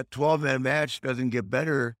 that 12-man match doesn't get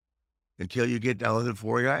better until you get down to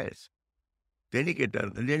 4 guys. Then you get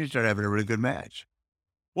done, and then you start having a really good match.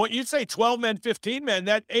 Well, you'd say 12 men, 15 men.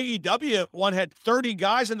 That AEW one had 30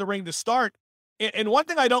 guys in the ring to start. And one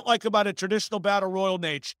thing I don't like about a traditional battle royal,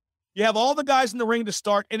 Nate, you have all the guys in the ring to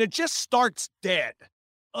start, and it just starts dead.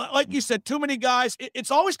 Like you said, too many guys. It's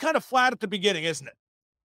always kind of flat at the beginning, isn't it?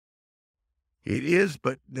 It is,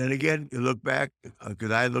 but then again, you look back,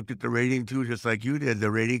 because I looked at the rating too, just like you did.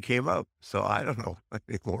 The rating came up, so I don't know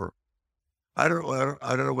anymore. I don't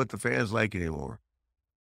know what the fans like anymore.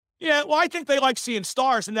 Yeah, well, I think they like seeing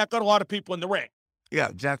stars, and that got a lot of people in the ring. Yeah,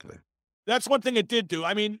 exactly. That's one thing it did do.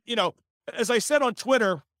 I mean, as I said on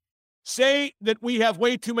Twitter, say that we have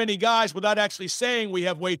way too many guys without actually saying we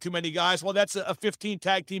have way too many guys. Well, that's a 15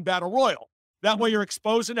 tag team battle royal. That way you're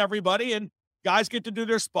exposing everybody, and guys get to do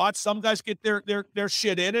their spots. Some guys get their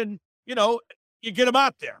shit in, and, you get them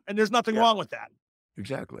out there, and there's nothing wrong with that.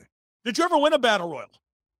 Exactly. Did you ever win a battle royal?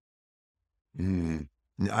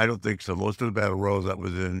 I don't think so. Most of the battle royals that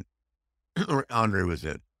was in, Andre was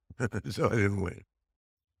in, so I didn't win.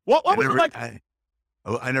 What was it like?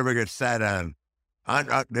 I never got sat on.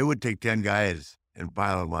 They would take 10 guys and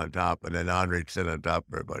pile them on top, and then Andre sit on top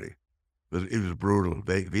of everybody. It was brutal.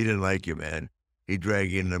 If he didn't like you, man, he'd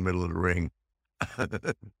drag you in the middle of the ring.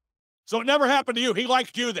 So it never happened to you. He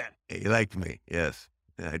liked you then. He liked me, yes.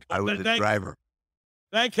 I was his driver.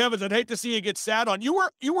 Thank heavens. I'd hate to see you get sat on. You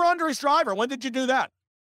were under his driver. When did you do that?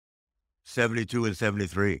 72 and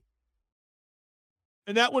 73.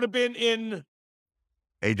 And that would have been in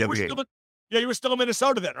AWA. You were still in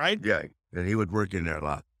Minnesota then, right? Yeah, and he would work in there a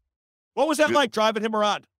lot. What was that like, driving him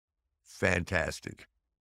around? Fantastic.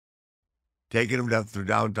 Taking him down through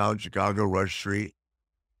downtown Chicago, Rush Street,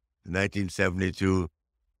 in 1972.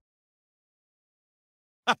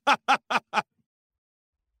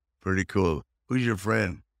 Pretty cool. Who's your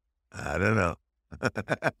friend? I don't know.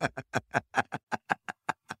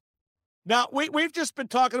 Now, we've just been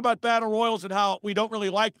talking about battle royals and how we don't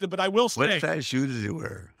really like them, but I will say. What size shoes does he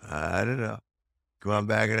wear? I don't know. Come on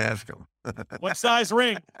back and ask him. What size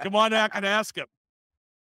ring? Come on back and ask him.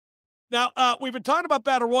 Now, we've been talking about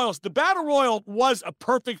battle royals. The battle royal was a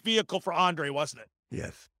perfect vehicle for Andre, wasn't it?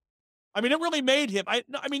 Yes. I mean, it really made him. I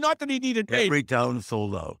mean, not that he needed every town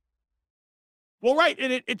sold out. Well, right,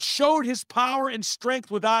 and it showed his power and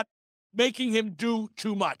strength without making him do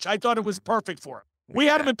too much. I thought it was perfect for him. We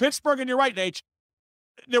had him in Pittsburgh, and you're right, Nate.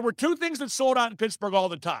 There were 2 things that sold out in Pittsburgh all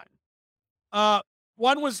the time.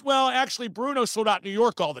 One was, actually, Bruno sold out in New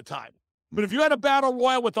York all the time. But if you had a battle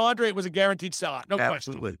royal with Andre, it was a guaranteed sellout. No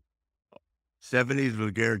Absolutely. question. 70s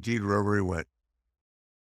was guaranteed wherever he went.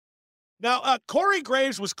 Now, Corey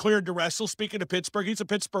Graves was cleared to wrestle. Speaking of Pittsburgh, he's a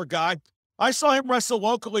Pittsburgh guy. I saw him wrestle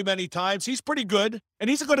locally many times. He's pretty good, and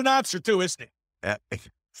he's a good announcer too, isn't he?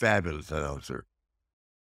 Fabulous announcer.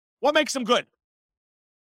 What makes him good?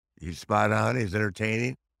 He's spot on, he's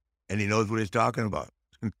entertaining, and he knows what he's talking about.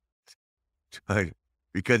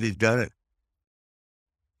 Because he's done it.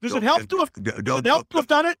 Does it help to have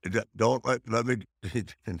done it? Don't let me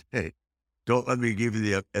don't let me give you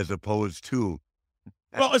the as opposed to.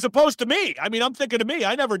 Well, as opposed to me. I mean, I'm thinking of me.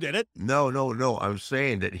 I never did it. No. I'm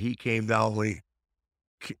saying that he came down when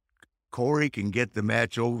Corey can get the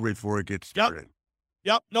match over before it gets started.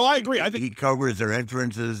 Yep. No, I agree. I think he covers their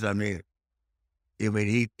entrances. I mean,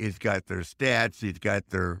 he's got their stats. He's got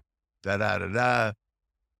their da-da-da-da.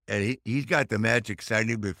 And he's got the match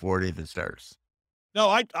exciting before it even starts. No,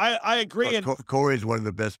 I agree. And Corey's one of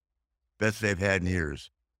the best they've had in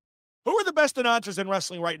years. Who are the best announcers in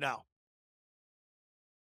wrestling right now?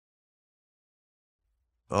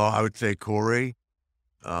 Oh, I would say Corey.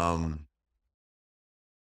 Well,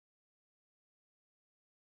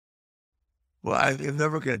 I'm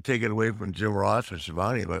never going to take it away from Jim Ross or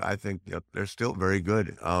Shivani, but I think they're still very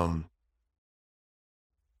good. I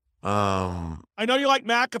know you like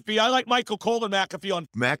McAfee. I like Michael Cole and McAfee.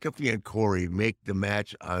 McAfee and Corey make the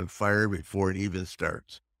match on fire before it even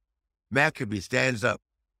starts. McAfee stands up.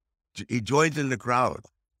 He joins in the crowd.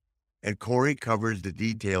 And Corey covers the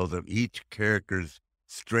details of each character's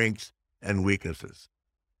strengths and weaknesses.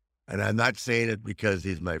 And I'm not saying it because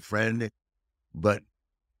he's my friend, but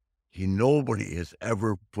nobody has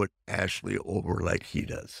ever put Ashley over like he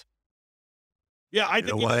does. Yeah, I think.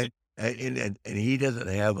 You know what? And he doesn't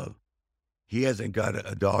have he hasn't got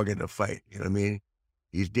a dog in the fight. You know what I mean?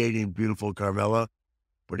 He's dating beautiful Carmella,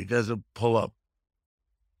 but he doesn't pull up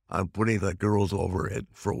on putting the girls over it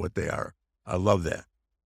for what they are. I love that.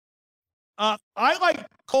 I like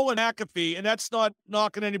Cole and McAfee, and that's not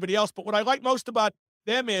knocking anybody else, but what I like most about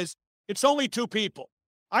them is it's only two people.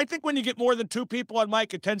 I think when you get more than two people on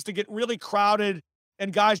mic, it tends to get really crowded,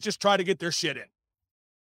 and guys just try to get their shit in.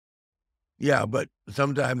 Yeah, but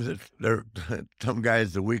sometimes they're some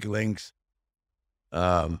guys, the weak links,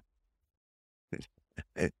 they're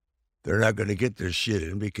not going to get their shit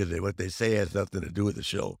in because what they say has nothing to do with the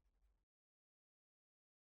show.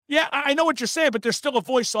 Yeah, I know what you're saying, but there's still a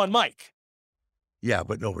voice on mic. Yeah,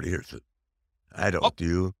 but nobody hears it. I don't. Do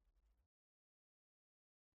you?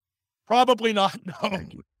 Probably not. No.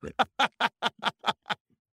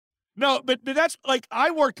 No, but that's like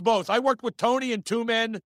I worked both. I worked with Tony and two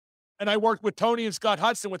men, and I worked with Tony and Scott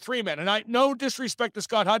Hudson with three men. And I no disrespect to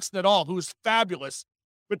Scott Hudson at all, who's fabulous,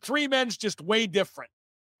 but three men's just way different.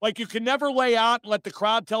 Like you can never lay out and let the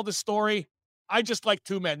crowd tell the story. I just like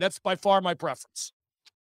two men. That's by far my preference.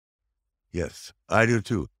 Yes, I do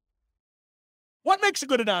too. What makes a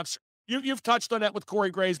good announcer? You've touched on that with Corey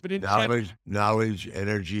Graves, but in knowledge,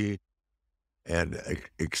 energy, and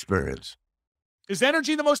experience. Is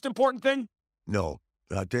energy the most important thing? No.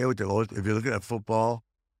 I'll tell you what, if you're looking at football,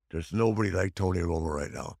 there's nobody like Tony Romo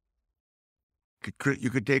right now. You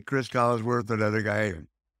could take Chris Collinsworth, another guy.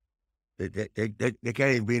 They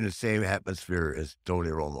can't even be in the same atmosphere as Tony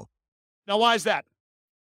Romo. Now, why is that?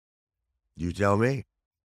 You tell me.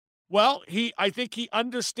 Well, I think he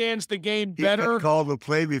understands the game better. He can call the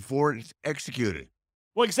play before it's executed.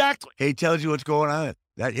 Well, exactly. He tells you what's going on.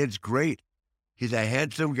 It's great. He's a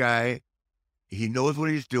handsome guy. He knows what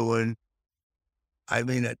he's doing. I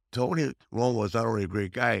mean, Tony Romo was not only a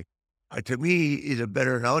great guy. To me, he's a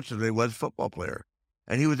better announcer than he was a football player.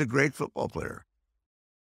 And he was a great football player.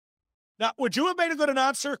 Now, would you have made a good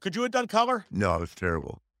announcer? Could you have done color? No, it was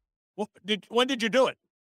terrible. Well, when did you do it?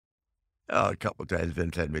 Oh, a couple of times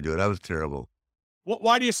Vince had me do it. I was terrible.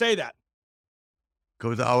 Why do you say that?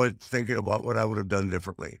 Because I was thinking about what I would have done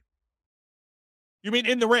differently. You mean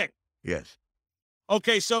in the ring? Yes.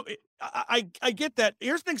 Okay, so I get that.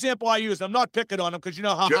 Here's an example I use. I'm not picking on him because you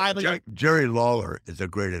know how highly... Jerry Lawler is a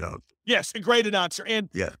great announcer. Yes, a great announcer. And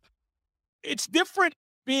yes, it's different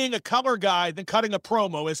being a color guy than cutting a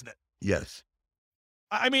promo, isn't it? Yes.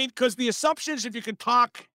 I mean, because the assumption is if you can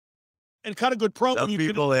talk and cut a good promo... Some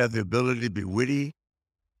people have the ability to be witty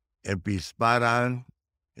and be spot on,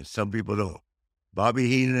 and some people don't. Bobby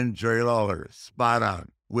Heenan, Jerry Lawler, spot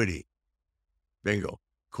on, witty. Bingo.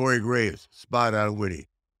 Corey Graves, spot on, witty.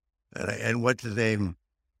 And what's his name?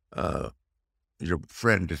 Your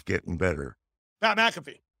friend is getting better. Pat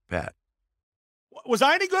McAfee. Pat. Was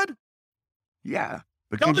I any good? Yeah.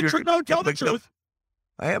 Tell the truth. No, tell the truth.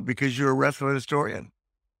 I am, because you're a wrestling historian.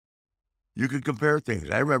 You could compare things.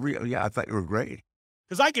 I remember, I thought you were great.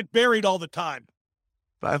 Because I get buried all the time.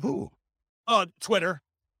 By who? Twitter.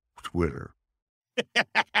 Twitter.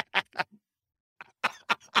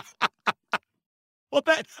 Well,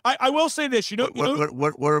 I will say this.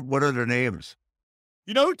 What are their names?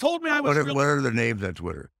 You know who told me I was What are their names on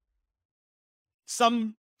Twitter?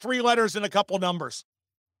 Some 3 letters and a couple numbers.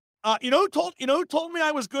 You know who told me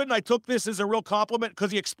I was good, and I took this as a real compliment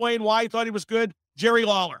because he explained why he thought he was good? Jerry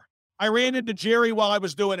Lawler. I ran into Jerry while I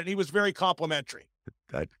was doing it, and he was very complimentary.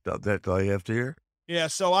 That's all you have to hear? Yeah,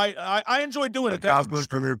 so I enjoy doing it. Compliments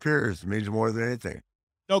from your peers means more than anything.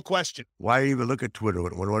 No question. Why even look at Twitter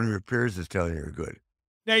when one of your peers is telling you you're good?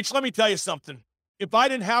 Nate, let me tell you something. If I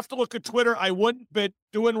didn't have to look at Twitter, I wouldn't be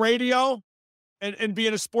doing radio and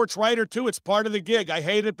being a sports writer, too. It's part of the gig. I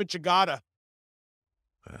hate it, but you gotta.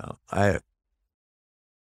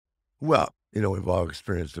 Well, we've all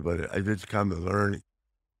experienced it, but I just come to learn.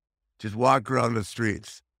 Just walk around the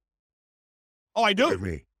streets. Oh, I do. Look at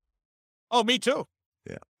me. Oh, me too.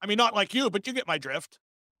 Yeah. I mean, not like you, but you get my drift.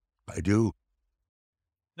 I do.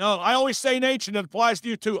 No, I always say, Nate, and it applies to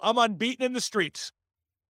you too. I'm unbeaten in the streets.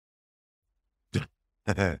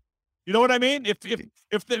 You know what I mean? If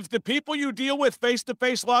the people you deal with face to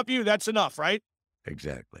face love you, that's enough, right?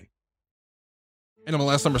 Exactly.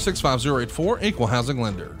 NMLS number 65084, Equal Housing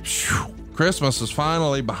Lender. Christmas is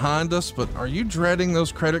finally behind us, but are you dreading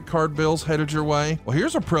those credit card bills headed your way? Well,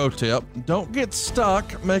 here's a pro tip. Don't get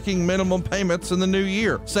stuck making minimum payments in the new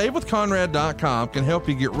year. SaveWithConrad.com can help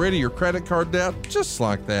you get rid of your credit card debt just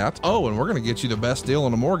like that. Oh, and we're going to get you the best deal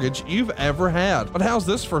on a mortgage you've ever had. But how's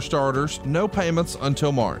this for starters? No payments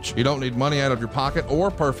until March. You don't need money out of your pocket or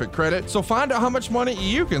perfect credit, so find out how much money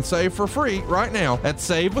you can save for free right now at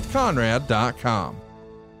SaveWithConrad.com.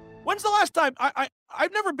 When's the last time?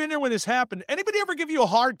 I've never been there when this happened. Anybody ever give you a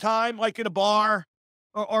hard time, like in a bar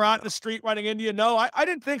or out in the street running into you? No, I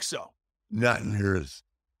didn't think so. Not in yours.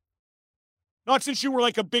 Not since you were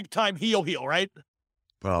like a big-time heel, right?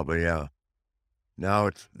 Probably, yeah. Now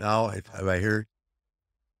if I hear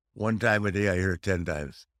one time a day, I hear it 10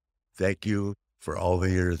 times. Thank you for all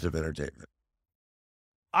the years of entertainment.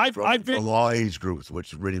 I've been from all age groups,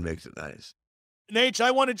 which really makes it nice. Nate,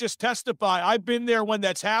 I want to just testify. I've been there when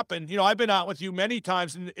that's happened. I've been out with you many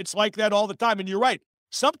times, and it's like that all the time. And you're right.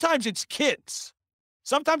 Sometimes it's kids.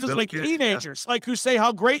 Sometimes it's Little like kids, teenagers, like who say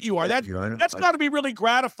how great you are. That's got to be really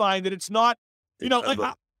gratifying that it's not,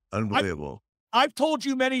 unbelievable. I've told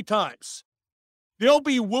you many times, they'll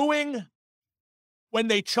be wooing when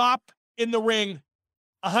they chop in the ring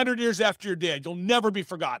 100 years after you're dead. You'll never be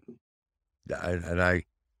forgotten. And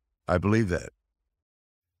I believe that.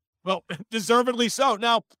 Well, deservedly so.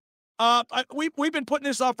 Now, we've been putting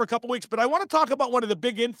this off for a couple weeks, but I want to talk about one of the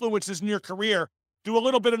big influences in your career, do a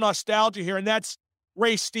little bit of nostalgia here, and that's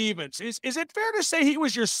Ray Stevens. Is it fair to say he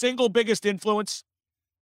was your single biggest influence?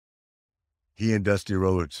 He and Dusty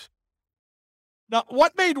Rhodes. Now,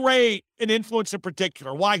 what made Ray an influence in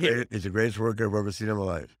particular? Why him? He's the greatest worker I've ever seen in my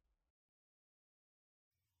life.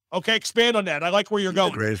 Okay, expand on that. I like where you're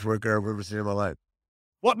going. The greatest worker I've ever seen in my life.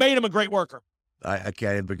 What made him a great worker? I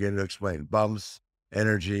can't even begin to explain. Bumps,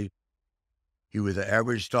 energy. He was an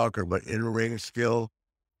average talker, but in-ring skill.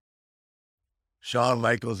 Shawn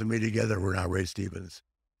Michaels and me together were not Ray Stevens.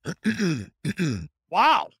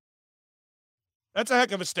 Wow. That's a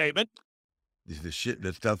heck of a statement.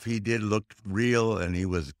 The stuff he did looked real, and he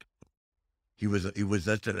was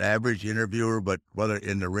just an average interviewer, but whether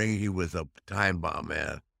in the ring, he was a time bomb,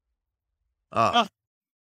 man.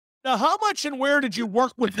 Now, how much and where did you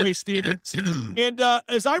work with Ray Stevens? And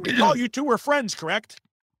as I recall, you two were friends, correct?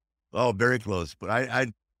 Oh, very close. But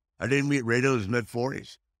I didn't meet Ray till his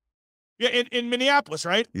mid-40s. Yeah, in Minneapolis,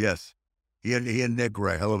 right? Yes. He and Nick were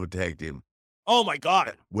a hell of a tag team. Oh, my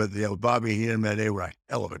God. With Bobby Heenan, man, they were a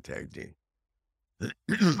hell of a tag team.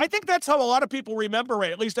 I think that's how a lot of people remember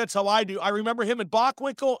Ray. At least that's how I do. I remember him in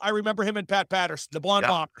Bockwinkel. I remember him in Pat Patterson, the Blonde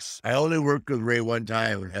Bombers. I only worked with Ray one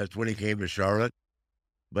time, and that's when he came to Charlotte.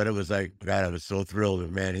 But it was like, God, I was so thrilled.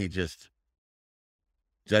 And man,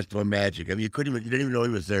 that's one magic. I mean, you didn't even know he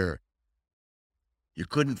was there. You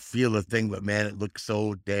couldn't feel a thing, but man, it looked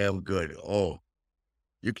so damn good. Oh,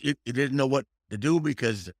 you didn't know what to do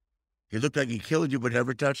because he looked like he killed you, but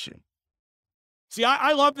never touched you. See,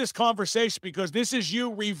 I love this conversation because this is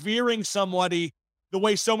you revering somebody the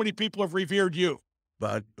way so many people have revered you.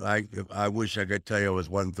 But I wish I could tell you I was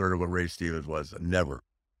 1/3 of what Ray Stevens was. Never.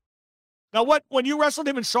 Now, when you wrestled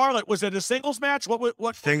him in Charlotte, was it a singles match?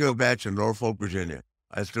 What? Single match in Norfolk, Virginia.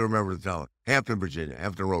 I still remember the town. Hampton, Virginia.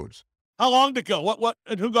 Hampton Roads. How long to go? What?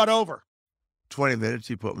 And who got over? 20 minutes.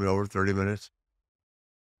 He put me over. 30 minutes.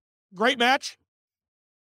 Great match?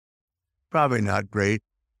 Probably not great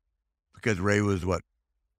because Ray was maybe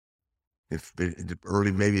the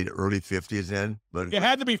early 50s then. But it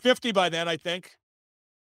had to be 50 by then, I think.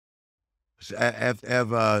 Have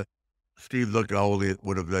Steve, look how old he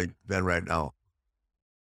would have been right now.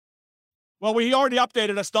 Well, he already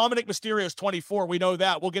updated us. Dominic Mysterio is 24. We know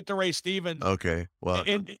that. We'll get to Ray Stevens Okay, well,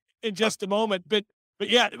 in just a moment. But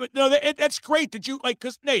yeah, no, that's great that you like.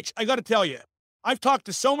 Because Nate, I got to tell you, I've talked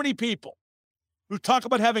to so many people who talk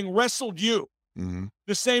about having wrestled you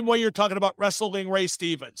the same way you're talking about wrestling Ray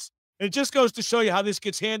Stevens. And it just goes to show you how this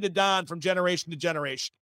gets handed down from generation to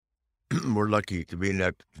generation. we're lucky to be in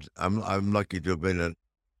that. I'm lucky to have been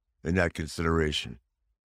in that consideration.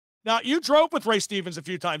 Now, you drove with Ray Stevens a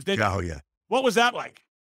few times, didn't you? Oh yeah. What was that like?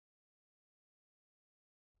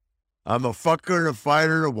 I'm a fucker and a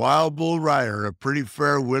fighter, a wild bull rider, and a pretty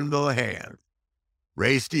fair windmill hand.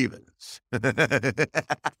 Ray Stevens.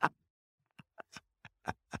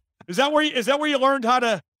 Is that where you learned how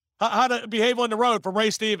to behave on the road from Ray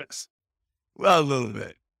Stevens? Well, a little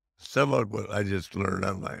bit. Some of what I just learned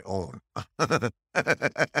on my own.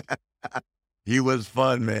 He was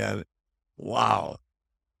fun, man. Wow.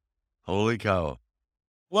 Holy cow.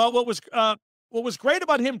 Well, what was great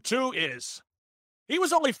about him too is he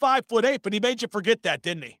was only 5'8", but he made you forget that,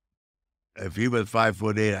 didn't he? If he was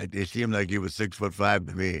 5'8", it seemed like he was 6'5"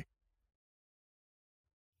 to me.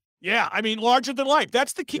 Yeah, I mean, larger than life.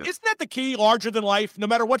 That's the key. Yeah. Isn't that the key? Larger than life. No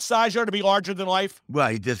matter what size you are, to be larger than life. Well,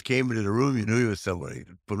 he just came into the room. You knew he was somebody.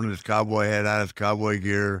 Put on his cowboy hat on, his cowboy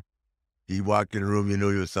gear. He walked in the room. You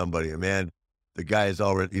knew he was somebody. And man, the guys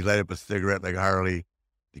already. He light up a cigarette like Harley.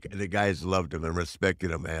 The guys loved him and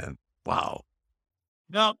respected him, man. Wow.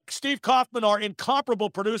 Now, Steve Kaufman, our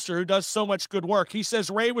incomparable producer who does so much good work, he says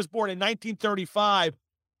Ray was born in 1935,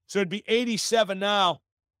 so it'd be 87 now.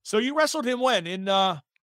 So you wrestled him when?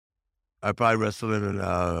 I probably wrestled him in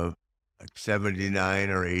like 79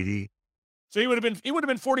 or 80. So he would have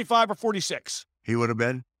been 45 or 46. He would have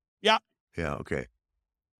been? Yeah. Yeah, okay.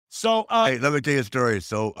 So hey, let me tell you a story.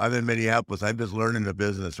 So I'm in Minneapolis. I'm just learning the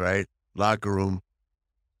business, right? Locker room.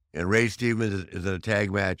 And Ray Stevens is in a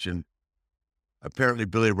tag match, and apparently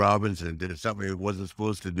Billy Robinson did something he wasn't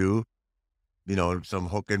supposed to do, you know, some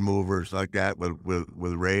hook and movers like that with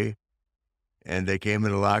Ray. And they came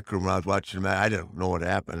in the locker room. I was watching the match. I didn't know what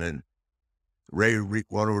happened. And Ray went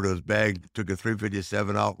over to his bag, took a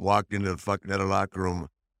 357 out, walked into the fucking other locker room,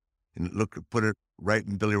 and put it right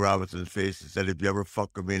in Billy Robinson's face and said, "If you ever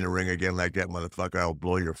fuck with me in the ring again like that, motherfucker, I'll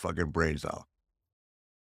blow your fucking brains out."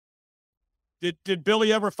 Did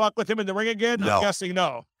Billy ever fuck with him in the ring again? No. I'm guessing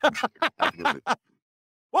no.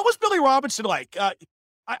 What was Billy Robinson like?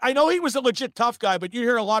 I know he was a legit tough guy, but you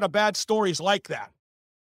hear a lot of bad stories like that.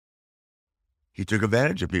 He took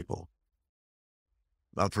advantage of people.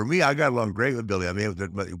 Now, for me, I got along great with Billy. I mean,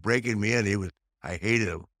 breaking me in, I hated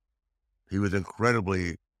him. He was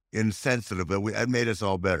incredibly insensitive, but that made us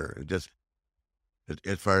all better. It just,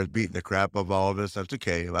 as far as beating the crap of all of us, that's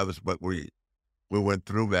okay. That was what we went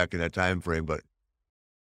through back in that time frame. But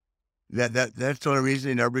that's the only reason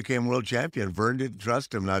he never became world champion. Vern didn't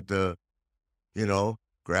trust him not to,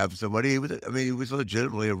 grab somebody. He was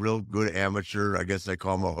legitimately a real good amateur. I guess they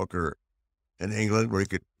call him a hooker in England, where he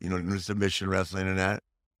could, do submission wrestling and that.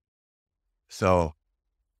 So,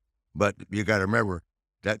 but you got to remember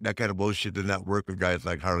that kind of bullshit did not work with guys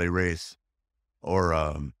like Harley Race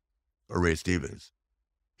or Ray Stevens.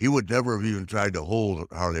 He would never have even tried to hold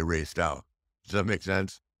Harley Race down. Does that make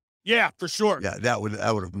sense? Yeah, for sure. Yeah, that would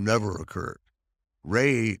have never occurred.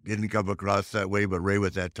 Ray didn't come across that way, but Ray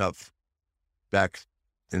was that tough back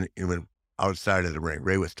in outside of the ring.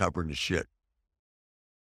 Ray was tougher than shit.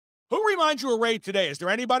 Who reminds you of Ray today? Is there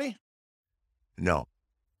anybody? No.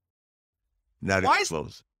 Not even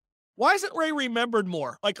close. Why isn't Ray remembered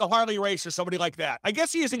more, like a Harley Race or somebody like that? I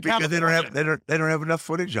guess he isn't. Because they don't have enough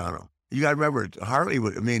footage on him. You got to remember, Harley.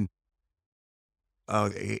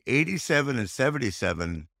 87 and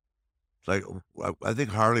 77. Like, I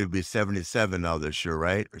think Harley would be 77 now this year,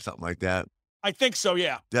 right, or something like that. I think so.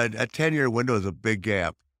 Yeah. That a 10-year window is a big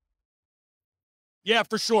gap. Yeah,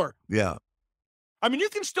 for sure. Yeah. I mean, you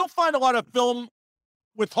can still find a lot of film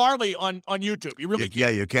with Harley on YouTube. You really can. Yeah,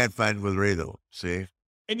 you can't find it with Ray, though, see?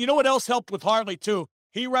 And you know what else helped with Harley, too?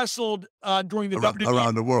 He wrestled during the WWE.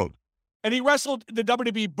 Around the world. And he wrestled the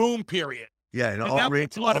WWE boom period. Yeah, and a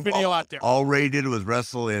lot of video out there. All Ray did was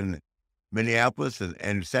wrestle in Minneapolis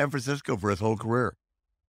and San Francisco for his whole career.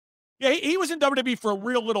 Yeah, he was in WWE for a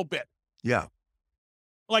real little bit. Yeah.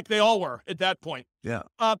 Like they all were at that point. Yeah.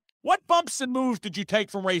 What bumps and moves did you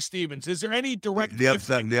take from Ray Stevens? Is there any direct... The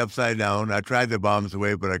upside down. I tried the bombs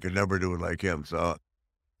away, but I could never do it like him, so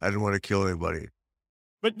I didn't want to kill anybody.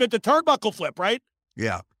 But the turnbuckle flip, right?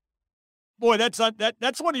 Yeah. Boy, that's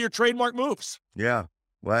one of your trademark moves. Yeah.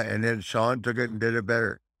 Well, and then Sean took it and did it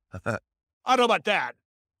better. I don't know about that.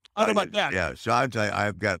 Yeah, Sean,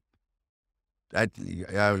 I've got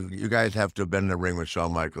you guys have to have been in the ring with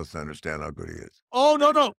Shawn Michaels to understand how good he is. Oh,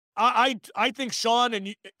 no. I think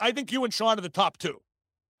Shawn I think you and Shawn are the top two.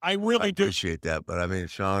 I really do. Appreciate that, but I mean,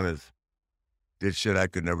 Shawn did shit I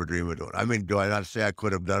could never dream of doing. I mean, do I not say I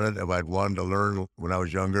could have done it if I'd wanted to learn when I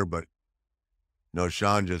was younger? But no,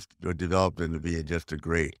 Shawn just developed into being just a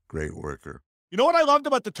great, great worker. You know what I loved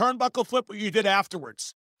about the turnbuckle flip? What you did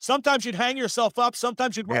afterwards. Sometimes you'd hang yourself up.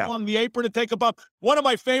 Sometimes you'd run along the apron and take a bump. One of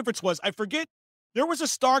my favorites was, I forget, there was a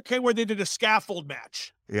Starrcade where they did a scaffold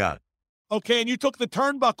match. Yeah. Okay, and you took the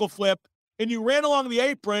turnbuckle flip and you ran along the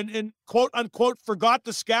apron and, quote unquote, forgot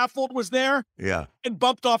the scaffold was there. Yeah. And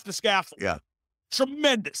bumped off the scaffold. Yeah.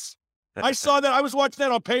 Tremendous. I saw that. I was watching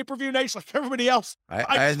that on pay-per-view nights like everybody else. I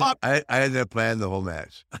had that plan the whole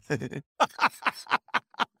match.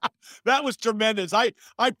 That was tremendous. I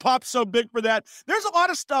popped so big for that. There's a lot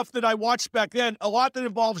of stuff that I watched back then, a lot that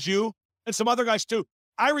involves you and some other guys too.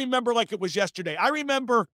 I remember like it was yesterday. I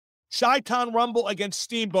remember Chi-Town Rumble against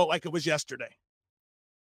Steamboat like it was yesterday.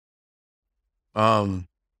 Chi-Town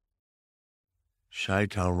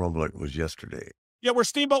Rumble like it was yesterday. Yeah, where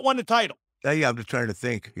Steamboat won the title. Yeah, I'm just trying to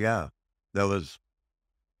think. Yeah, that was,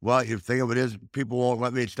 well, you think of it as people won't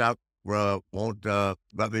let me stop, won't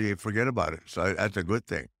let me forget about it. So that's a good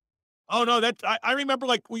thing. Oh, no, I remember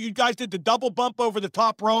like when you guys did the double bump over the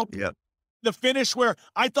top rope. Yeah. The finish where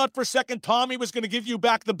I thought for a second Tommy was going to give you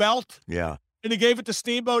back the belt. Yeah. And he gave it to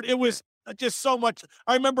Steamboat. It was just so much.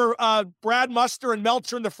 I remember Brad Muster and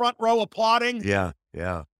Meltzer in the front row applauding. Yeah,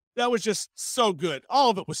 yeah. That was just so good. All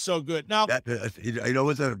of it was so good. Now, you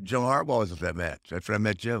know, Jim Harbaugh was at that match. That's when I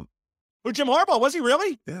met Jim. Who, Jim Harbaugh? Was he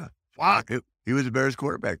really? Yeah. Wow. He was the Bears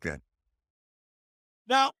quarterback then.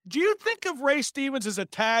 Now, do you think of Ray Stevens as a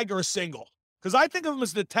tag or a single? Because I think of him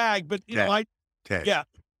as the tag, but you know, tag. Yeah.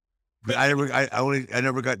 But I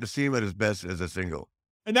never got to see him at his best as a single.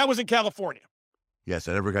 And that was in California. Yes,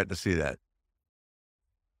 I never got to see that.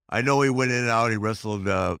 I know he went in and out. He wrestled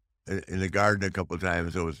in the Garden a couple of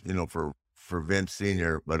times. It was, you know, for Vince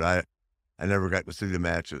Sr., but I never got to see the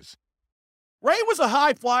matches. Ray was a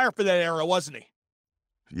high flyer for that era, wasn't he?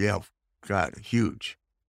 Yeah, God, huge.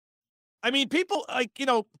 I mean, people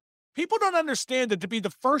people don't understand that to be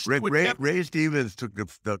the first. Ray Stevens took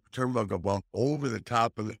the turnbuckle bump over the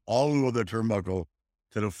top of all over the turnbuckle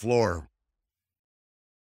to the floor.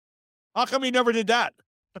 How come he never did that?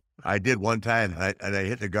 I did one time, and I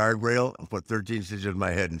hit the guardrail and put 13 stitches in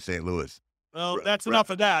my head in St. Louis. Well, that's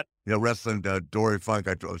enough of that. You know, wrestling Dory Funk,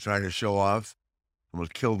 I was trying to show off,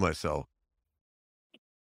 almost killed myself.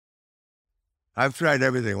 I've tried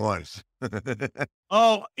everything once.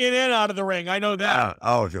 Oh, in and out of the ring. I know that.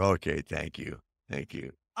 Oh, okay. Thank you.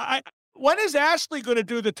 When is Ashley going to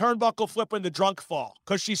do the turnbuckle flip and the drunk fall?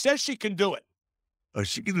 Because she says she can do it. Oh,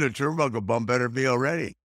 she can do the turnbuckle bump better than me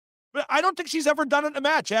already. But I don't think she's ever done it in a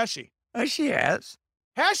match, has she? She has.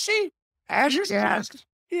 Has she?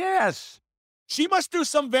 Yes. She must do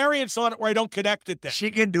some variance on it where I don't connect it then.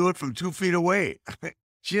 She can do it from 2 feet away.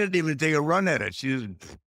 She didn't even take a run at it.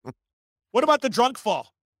 What about the drunk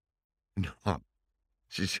fall? No.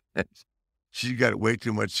 She's got way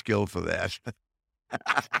too much skill for that.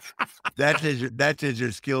 That's as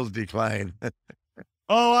your skills decline.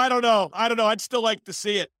 Oh, I don't know. I'd still like to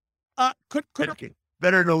see it.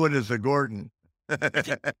 Better know when it's a Gordon.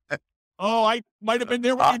 Oh, I might have been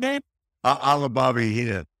there with your name. I'm a Bobby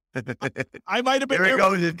Heenan. I might have been there. Here it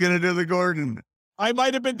goes. It's going to do the Gordon. I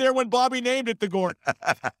might have been there when Bobby named it the Gordon.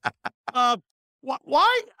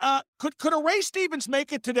 Why? Could a Ray Stevens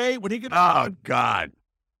make it today? Would he get? Oh, God.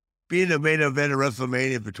 Be in the main event of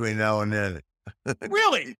WrestleMania between now and then.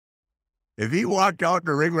 Really? If he walked out in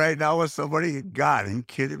the ring right now with somebody, God, are you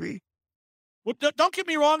kidding me? Well, don't get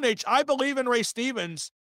me wrong, Nate. I believe in Ray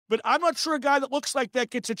Stevens, but I'm not sure a guy that looks like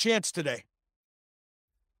that gets a chance today.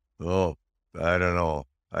 Oh, I don't know.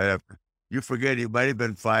 You forget he might have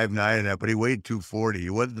been 5'9" and that, but he weighed 240. He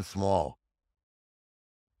wasn't small.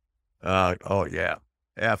 Oh yeah,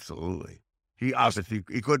 absolutely. He obviously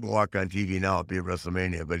he couldn't walk on TV now at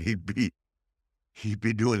WrestleMania, but he'd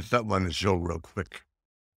be doing something on the show real quick.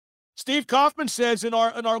 Steve Kaufman says in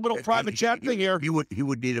our little private chat thing here, he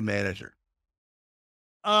would need a manager.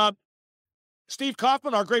 Steve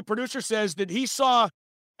Kaufman, our great producer, says that he saw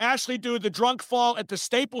Ashley do the drunk fall at the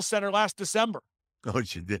Staples Center last December. Oh,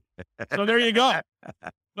 she did. So there you go.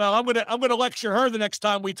 Well, I'm gonna lecture her the next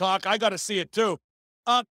time we talk. I got to see it too.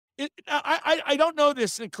 I don't know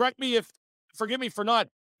this, and forgive me for not.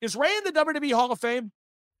 Is Ray in the WWE Hall of Fame?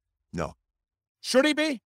 No. Should he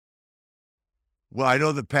be? Well, I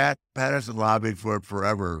know that Patterson lobbied for it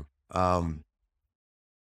forever.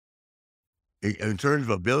 In terms of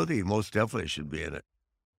ability, most definitely should be in it.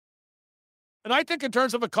 And I think in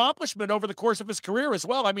terms of accomplishment over the course of his career as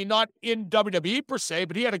well. I mean, not in WWE per se,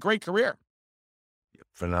 but he had a great career.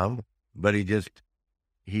 Phenomenal. But he just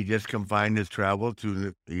confined his travel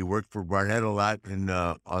to he worked for Barnett a lot in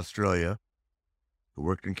Australia. He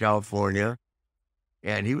worked in California.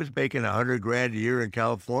 And he was making $100,000 a year in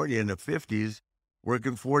California in the 50s,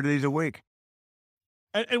 working 4 days a week.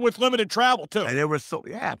 And with limited travel, too. And it was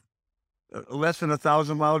less than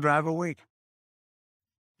 1,000-mile drive a week.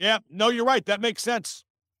 Yeah, no, you're right. That makes sense.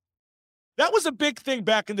 That was a big thing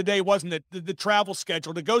back in the day, wasn't it? The travel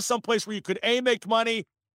schedule, to go someplace where you could A, make money,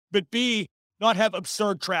 but B, not have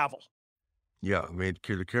absurd travel. Yeah, I mean,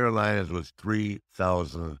 the Carolinas was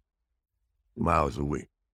 3,000 miles a week.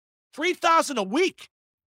 3,000 a week?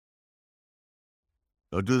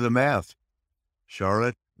 So do the math.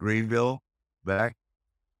 Charlotte, Greenville, back,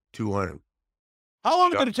 200. How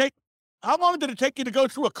long did it take you to go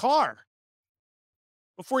through a car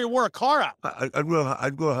before you wore a car out? I'd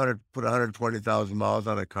go put 120,000 miles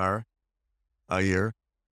on a car a year.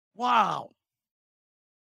 Wow.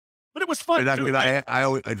 But it was fun. I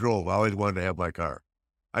drove. I always wanted to have my car.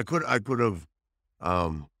 I could have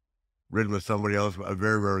ridden with somebody else, but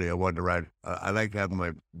very rarely I wanted to ride. I like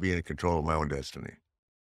being in control of my own destiny.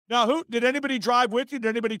 Now, did anybody drive with you? Did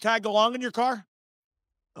anybody tag along in your car?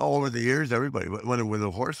 Oh, over the years, everybody. When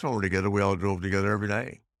the horse were together, we all drove together every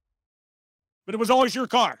night. But it was always your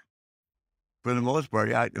car. For the most part,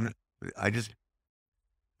 yeah. It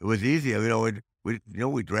was easy. I mean,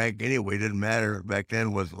 we drank anyway. It didn't matter. Back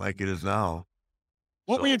then wasn't like it is now.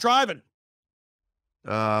 What were you driving?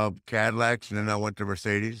 Cadillacs, and then I went to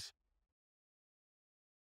Mercedes.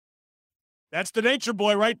 That's the nature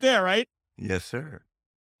boy right there, right? Yes, sir.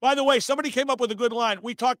 By the way, somebody came up with a good line.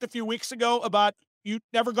 We talked a few weeks ago about you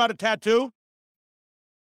never got a tattoo.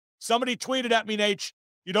 Somebody tweeted at me, Nate,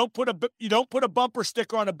 you don't put a bumper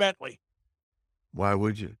sticker on a Bentley. Why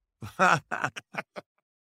would you?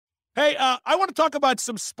 Hey, I want to talk about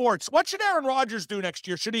some sports. What should Aaron Rodgers do next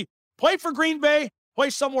year? Should he play for Green Bay, play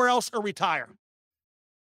somewhere else, or retire?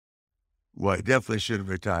 Well, he definitely shouldn't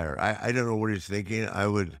retire. I don't know what he's thinking.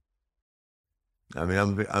 I'm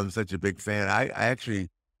such a big fan. I actually,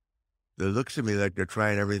 it looks to me like they're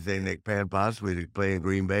trying everything they can possibly to play in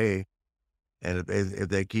Green Bay. And if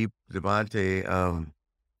they keep Devontae,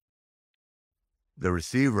 the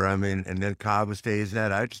receiver, and then Cobb stays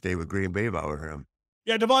that, I'd stay with Green Bay if I were him.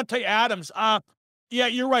 Yeah, Devontae Adams. Yeah,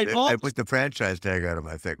 you're right. I put the franchise tag on him,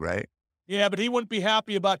 I think, right? Yeah, but he wouldn't be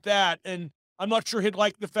happy about that. And I'm not sure he'd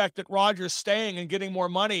like the fact that Rodgers staying and getting more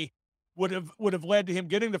money would have led to him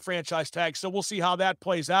getting the franchise tag. So we'll see how that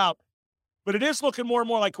plays out. But it is looking more and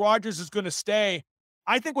more like Rodgers is going to stay.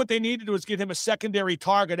 I think what they need to do is get him a secondary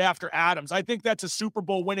target after Adams. I think that's a Super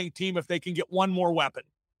Bowl winning team if they can get one more weapon.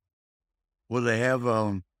 Well, they have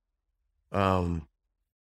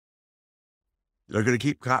they're going to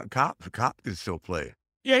keep Cobb. Cobb can still play.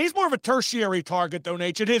 Yeah, he's more of a tertiary target, though,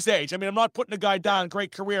 Nate, at his age. I'm not putting the guy down.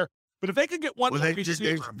 Great career. But if they could get one more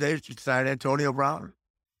receiver. They should sign Antonio Brown.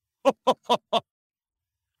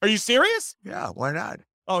 Are you serious? Yeah, why not?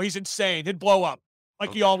 Oh, he's insane. He'd blow up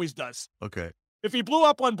like he always does. Okay. If he blew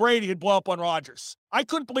up on Brady, he'd blow up on Rodgers. I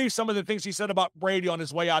couldn't believe some of the things he said about Brady on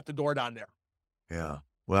his way out the door down there. Yeah.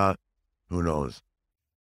 Well, who knows?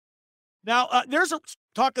 Now, there's a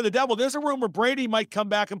talk of the devil. There's a rumor Brady might come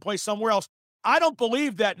back and play somewhere else. I don't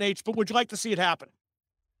believe that, Nate, but would you like to see it happen?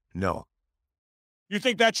 No. You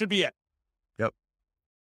think that should be it? Yep.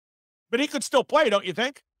 But he could still play, don't you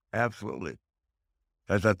think? Absolutely.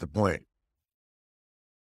 That's not the point.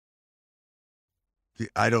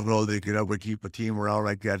 I don't know they could ever keep a team around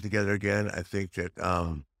like that together again. I think that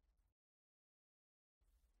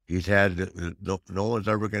he's had no one's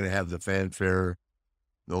ever going to have the fanfare.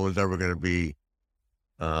 No one's ever going to be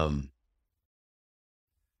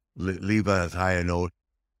leave on as high a note.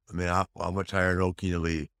 How much higher note can you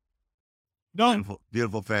leave? No.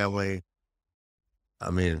 Beautiful family.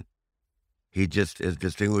 He just has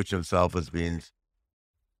distinguished himself as being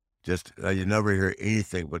just, you never hear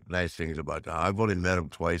anything but nice things about him. I've only met him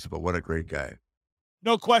twice, but what a great guy.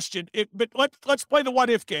 No question. But let's play the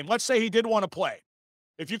what-if game. Let's say he did want to play.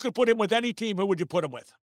 If you could put him with any team, who would you put him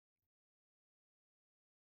with?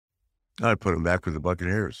 I'd put him back with the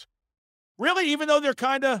Buccaneers. Really? Even though they're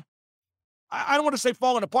kind of, I don't want to say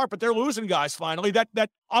falling apart, but they're losing guys finally. That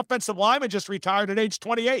offensive lineman just retired at age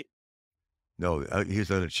 28. No,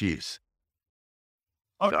 he's on the Chiefs.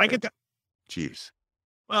 Oh, I get that. Chiefs.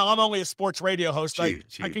 Well, I'm only a sports radio host.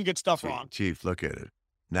 Chiefs, I can get stuff wrong. Chiefs, look at it.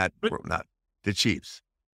 Not the Chiefs.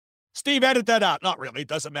 Steve, edit that out. Not really. It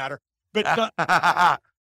doesn't matter. But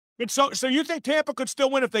so you think Tampa could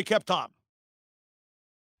still win if they kept Tom?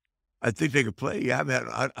 I think they could play. Yeah, man.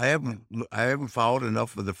 I haven't followed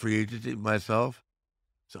enough of the free agency myself,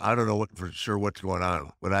 so I don't know for sure what's going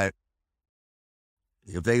on. But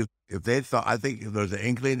if they thought, I think if there's an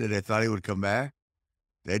inkling that they thought he would come back,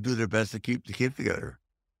 they'd do their best to keep the kid together.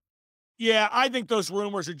 Yeah, I think those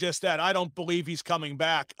rumors are just that. I don't believe he's coming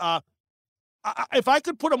back. If I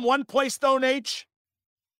could put him one place, though, Nate,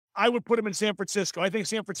 I would put him in San Francisco. I think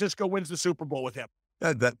San Francisco wins the Super Bowl with him.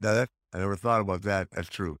 That I never thought about that. That's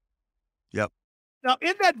true. Yep. Now,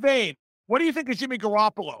 in that vein, what do you think of Jimmy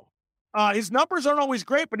Garoppolo? His numbers aren't always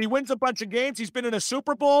great, but he wins a bunch of games. He's been in a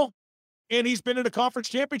Super Bowl, and he's been in a conference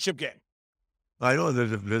championship game. I know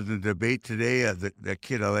there's a debate today. That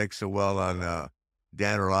kid I like so well on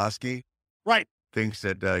Dan Orlovsky. Right. Thinks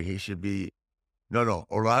that he should be. No.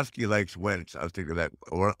 Orlovsky likes Wentz. I was thinking that.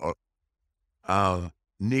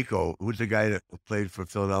 Nico, who's the guy that played for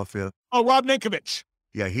Philadelphia? Oh, Rob Ninkovich.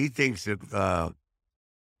 Yeah, he thinks that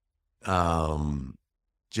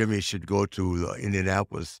Jimmy should go to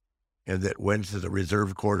Indianapolis and that Wentz is a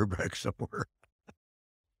reserve quarterback somewhere.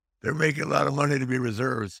 They're making a lot of money to be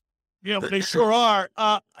reserves. Yeah, but they sure are.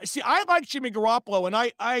 See, I like Jimmy Garoppolo, and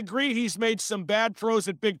I agree he's made some bad throws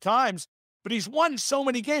at big times, but he's won so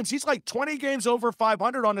many games. He's like 20 games over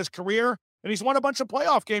 500 on his career, and he's won a bunch of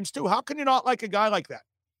playoff games too. How can you not like a guy like that?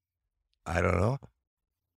 I don't know.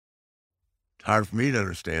 It's hard for me to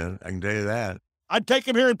understand. I can tell you that. I'd take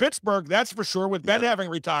him here in Pittsburgh, that's for sure, with Ben having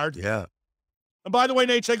retired. Yeah. And by the way,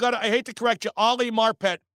 Nate, I hate to correct you, Ollie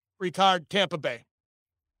Marpet retired Tampa Bay.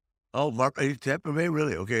 Oh, Tampa Bay,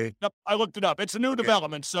 really? Okay. Yep, I looked it up. It's a new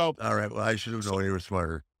development, so. All right, well, I should have known you were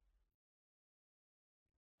smarter.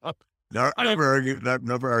 Never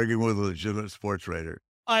arguing with a legitimate sports writer.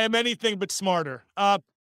 I am anything but smarter.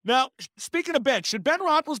 Now, speaking of Ben, should Ben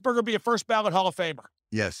Roethlisberger be a first ballot Hall of Famer?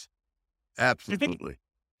 Yes, absolutely.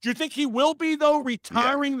 Do you think he will be, though,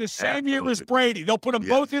 retiring the same year as Brady? They'll put them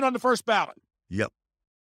both in on the first ballot. Yep.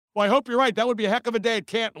 Well, I hope you're right. That would be a heck of a day at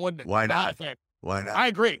Canton, wouldn't it? Why not? Why not? I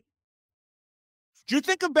agree. Do you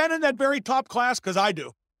think of Ben in that very top class? Because I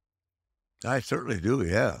do. I certainly do,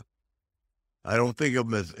 yeah. I don't think of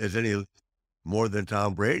him as any more than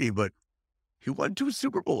Tom Brady, but he won 2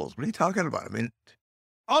 Super Bowls. What are you talking about? I mean,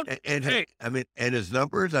 and his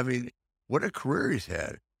numbers, I mean, what a career he's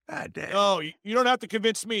had. God damn. Oh, you don't have to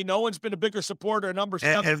convince me. No one's been a bigger supporter of numbers.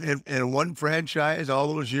 And one franchise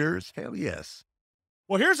all those years? Hell yes.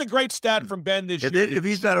 Well, here's a great stat from Ben this year. If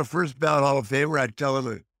he's not a first ballot Hall of Famer,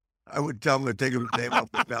 I would tell him to take his name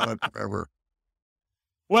off the ballot forever.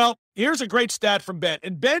 Well, here's a great stat from Ben.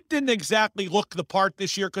 And Ben didn't exactly look the part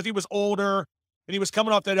this year because he was older and he was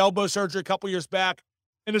coming off that elbow surgery a couple years back.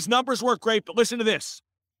 And his numbers weren't great, but listen to this.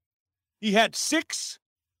 He had 6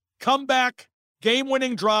 comeback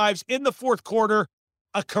game-winning drives in the fourth quarter,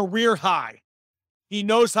 a career high. He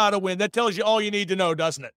knows how to win. That tells you all you need to know,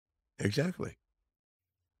 doesn't it? Exactly.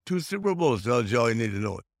 2 Super Bowls tells you all you need to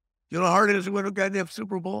know. You know how hard it is to win a goddamn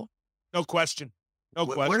Super Bowl? No question. No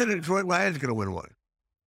question. When are the Detroit Lions going to win one?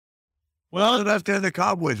 Well, the last time the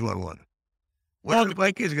Cowboys won one. When are the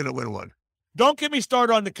Vikings going to win one? Don't get me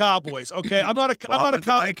started on the Cowboys, okay? I'm not a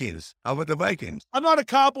Vikings. How about the Vikings? I'm not a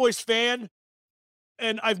Cowboys fan,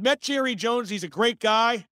 and I've met Jerry Jones. He's a great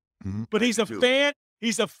guy, but he's a fan.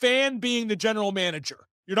 He's a fan being the general manager.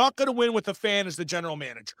 You're not going to win with a fan as the general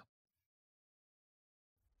manager.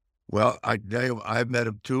 Well, I tell you, I've met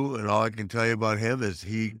him too, and all I can tell you about him is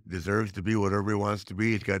he deserves to be whatever he wants to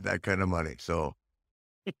be. He's got that kind of money, so.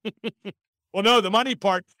 Well, no, the money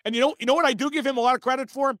part. And you know what I do give him a lot of credit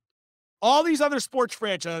for? All these other sports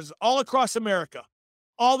franchises all across America,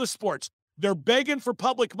 all the sports, they're begging for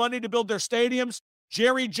public money to build their stadiums.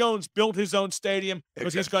 Jerry Jones built his own stadium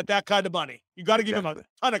because he's got that kind of money. You got to give him a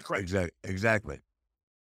ton of credit. Exactly.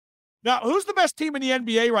 Now, who's the best team in the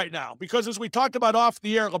NBA right now? Because as we talked about off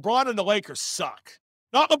the air, LeBron and the Lakers suck.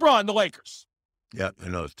 Not LeBron, the Lakers. Yeah, I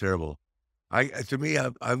know. It's terrible. To me,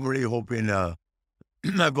 I'm really hoping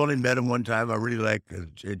I've only met him one time. I really like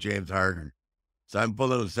James Harden. So I'm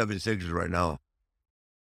pulling the 76ers right now.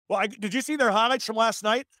 Well, did you see their highlights from last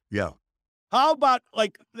night? Yeah. How about,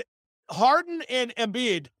 Harden and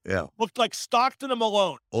Embiid looked like Stockton and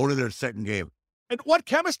Malone. Only their second game. And what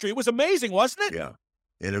chemistry. It was amazing, wasn't it? Yeah.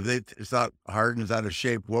 And if they thought Harden's out of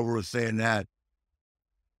shape, whoever was saying that,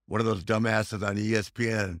 one of those dumbasses on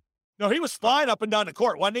ESPN. No, he was flying up and down the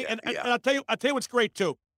court, wasn't he? And I'll tell you what's great,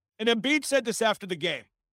 too. And Embiid said this after the game.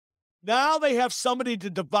 Now they have somebody to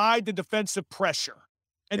divide the defensive pressure.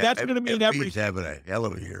 And that's going to mean everything. He's having a hell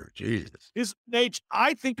of a year. Jesus. Nate,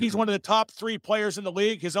 I think he's one of the top 3 players in the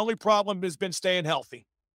league. His only problem has been staying healthy.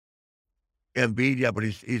 Embiid, yeah, but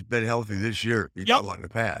he's been healthy this year. He's not in the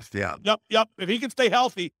past, yeah. Yep. If he can stay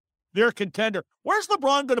healthy, they're a contender. Where's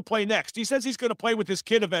LeBron going to play next? He says he's going to play with his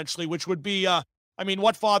kid eventually, which would be,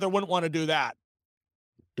 what father wouldn't want to do that?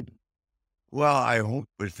 Well, I hope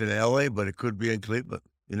it's in LA, but it could be in Cleveland.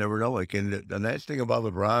 You never know. The nice thing about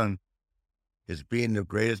LeBron is being the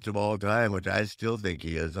greatest of all time, which I still think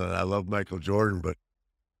he is. And I love Michael Jordan, but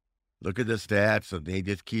look at the stats, and he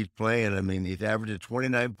just keeps playing. I mean, he's averaging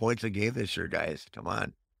 29 points a game this year, guys. Come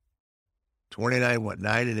on. 29,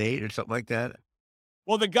 9 and 8 or something like that?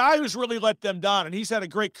 Well, the guy who's really let them down, and he's had a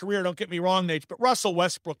great career, don't get me wrong, Nate, but Russell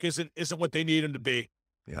Westbrook isn't what they need him to be.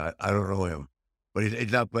 Yeah, I don't know him. But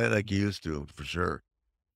he's not playing like he used to, for sure.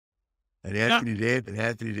 And Anthony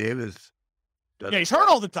Davis. Yeah, he's hurt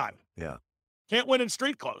all the time. Yeah. Can't win in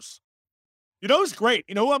street clothes. You know who's great?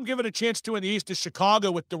 You know who I'm giving a chance to in the East is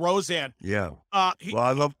Chicago with DeRozan. Yeah.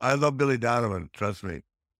 Well, I love Billy Donovan. Trust me.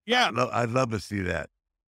 Yeah. I'd love to see that.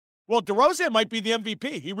 Well, DeRozan might be the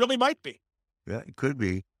MVP. He really might be. Yeah, it could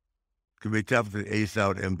be. Could be tough to ace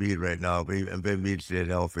out Embiid right now, but Embiid stayed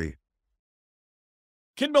healthy.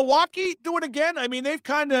 Can Milwaukee do it again? I mean, they've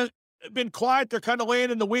kind of been quiet. They're kind of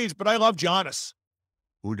laying in the weeds, but I love Giannis.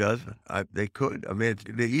 Who doesn't? They could. I mean,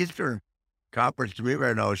 the Eastern Conference to me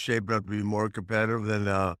right now is shaping up to be more competitive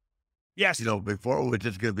than, yes. Before it was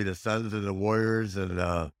just going to be the Suns and the Warriors and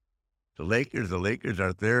the Lakers. The Lakers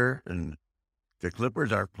aren't there, and the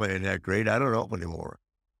Clippers aren't playing that great. I don't know anymore.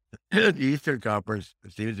 The Eastern Conference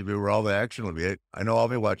seems to be where all the action will be. I know I'll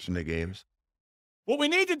be watching the games. What we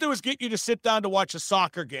need to do is get you to sit down to watch a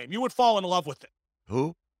soccer game. You would fall in love with it.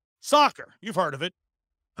 Who? Soccer. You've heard of it.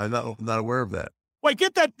 I'm not aware of that. Wait,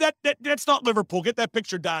 get that's not Liverpool. Get that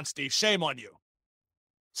picture down, Steve. Shame on you.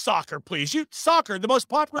 Soccer, please. Soccer, the most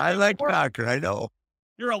popular. I like soccer. I know.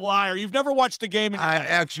 You're a liar. You've never watched a game. I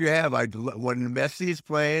actually have. When Messi's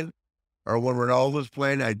playing or when Ronaldo's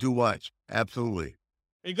playing, I do watch. Absolutely.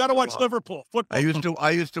 You got to watch Liverpool football.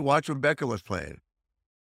 I used to watch when Beckham was playing.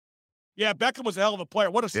 Yeah, Beckham was a hell of a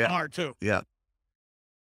player. What a star, too. Yeah.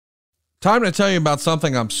 Time to tell you about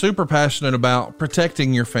something I'm super passionate about: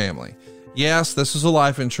 protecting your family. Yes, this is a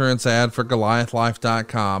life insurance ad for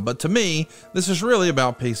GoliathLife.com, but to me, this is really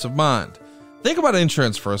about peace of mind. Think about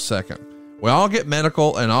insurance for a second. We all get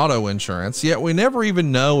medical and auto insurance, yet we never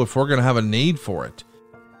even know if we're going to have a need for it.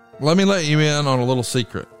 Let me let you in on a little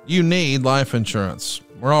secret. You need life insurance.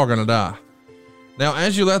 We're all going to die. Now,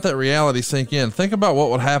 as you let that reality sink in, think about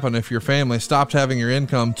what would happen if your family stopped having your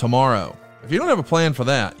income tomorrow. If you don't have a plan for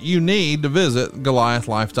that, you need to visit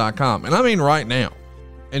GoliathLife.com. And I mean right now.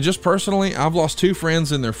 And just personally, I've lost 2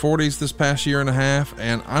 friends in their 40s this past year and a half,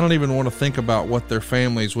 and I don't even want to think about what their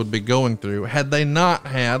families would be going through had they not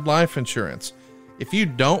had life insurance. If you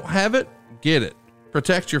don't have it, get it.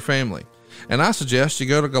 Protect your family. And I suggest you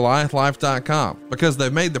go to GoliathLife.com because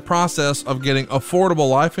they've made the process of getting affordable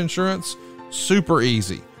life insurance super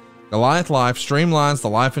easy. Goliath Life streamlines the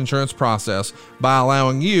life insurance process by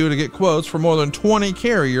allowing you to get quotes for more than 20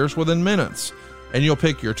 carriers within minutes. And you'll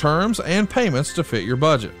pick your terms and payments to fit your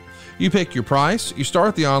budget. You pick your price, you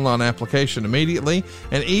start the online application immediately,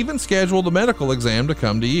 and even schedule the medical exam to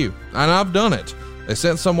come to you. And I've done it. They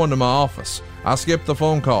sent someone to my office. I skipped the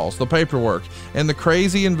phone calls, the paperwork, and the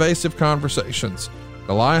crazy invasive conversations.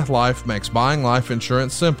 Goliath Life makes buying life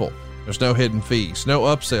insurance simple. There's no hidden fees, no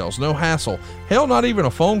upsells, no hassle, hell, not even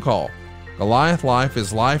a phone call. Goliath Life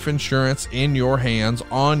is life insurance in your hands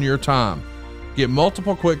on your time. Get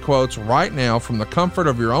multiple quick quotes right now from the comfort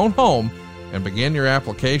of your own home and begin your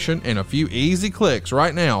application in a few easy clicks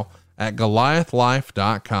right now at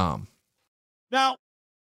GoliathLife.com. Now,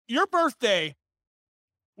 your birthday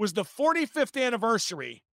was the 45th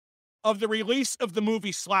anniversary of the release of the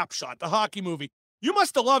movie Slapshot, the hockey movie. You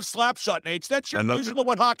must have loved Slapshot, Nate. That's usually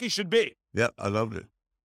what hockey should be. Yeah, I loved it.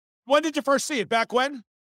 When did you first see it? Back when?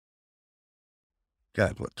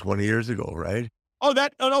 God, 20 years ago, right? Oh,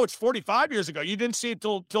 no, it's 45 years ago. You didn't see it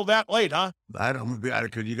till that late, huh? I don't,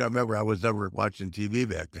 because you got to remember, I was never watching TV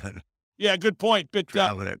back then. Yeah, good point. But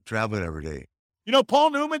traveling every day. You know,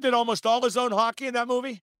 Paul Newman did almost all his own hockey in that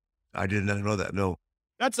movie? I did not know that, no.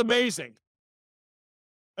 That's amazing.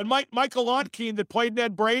 And Michael Lonkeen that played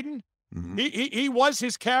Ned Braden, mm-hmm. he was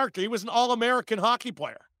his character. He was an all-American hockey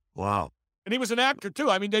player. Wow. And he was an actor,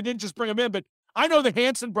 too. I mean, they didn't just bring him in, but I know the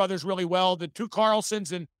Hansen brothers really well, the 2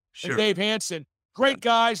 Carlsons and Dave Hansen. Great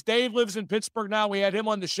guys. Dave lives in Pittsburgh now. We had him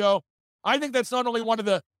on the show. I think that's not only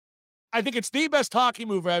I think it's the best hockey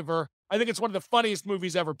movie ever. I think it's one of the funniest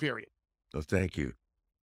movies ever, period. Oh, thank you.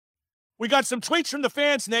 We got some tweets from the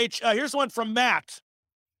fans, Nate. Here's one from Matt.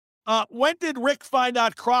 When did Rick find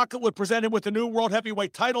out Crockett would present him with the new World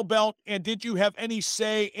Heavyweight title belt, and did you have any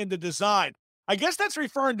say in the design? I guess that's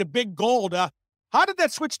referring to Big Gold. How did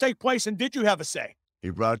that switch take place, and did you have a say? He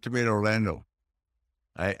brought it to me in Orlando.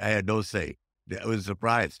 I had no say. It was a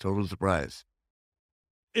surprise, total surprise.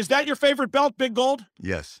 Is that your favorite belt, Big Gold?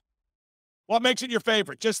 Yes. What makes it your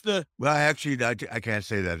favorite? Just the... Well, actually, I can't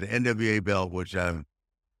say that. The NWA belt, which I'm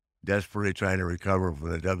desperately trying to recover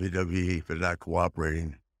from the WWE for not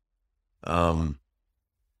cooperating,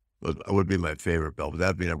 would be my favorite belt, but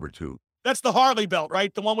that'd be number 2. That's the Harley belt,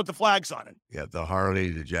 right? The one with the flags on it. Yeah, the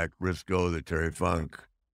Harley, the Jack Briscoe, the Terry Funk,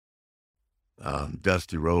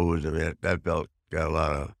 Dusty Rhodes. I mean, that belt got a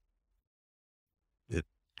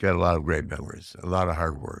lot of great memories, a lot of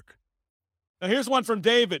hard work. Now, here's one from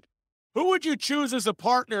David. Who would you choose as a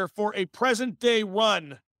partner for a present-day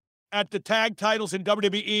run at the tag titles in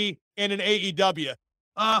WWE and in AEW?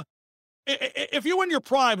 If you were in your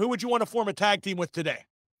prime, who would you want to form a tag team with today?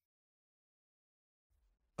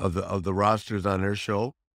 Of the rosters on their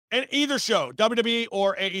show? And either show, WWE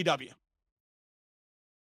or AEW.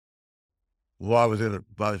 Well, I was in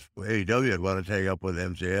AEW. I'd want to take up with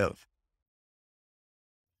MJF.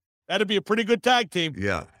 That'd be a pretty good tag team.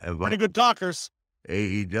 Yeah. Pretty good talkers.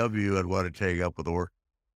 AEW, I'd want to take up with Orton.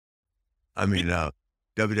 I mean,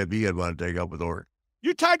 WWE, I'd want to take up with Orton.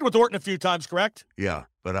 You tagged with Orton a few times, correct? Yeah,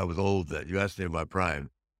 but I was old then. You asked me in my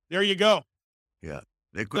prime. There you go. Yeah.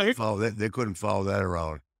 They couldn't follow that. They couldn't follow that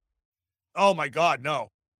around. Oh, my God,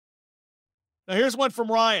 no. Now, here's one from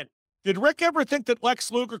Ryan. Did Rick ever think that Lex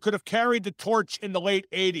Luger could have carried the torch in the late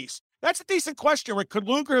 80s? That's a decent question, Rick. Could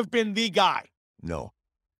Luger have been the guy? No.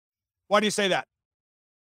 Why do you say that?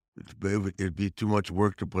 It'd be too much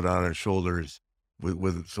work to put on his shoulders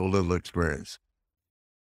with so little experience.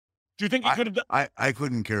 Do you think he could have done? I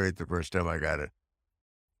couldn't carry it the first time I got it.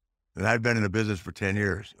 And I'd been in the business for 10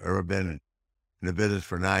 years, or I've been in the business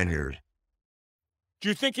for 9 years. Do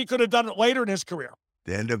you think he could have done it later in his career?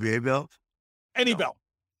 The NWA belt? Any belt.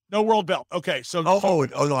 No world belt. Okay, so... Oh,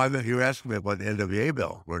 no, you were asking me about the NWA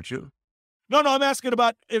belt, weren't you? No, I'm asking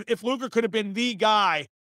about if Luger could have been the guy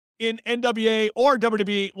in NWA or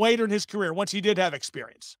WWE later in his career, once he did have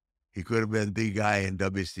experience. He could have been the guy in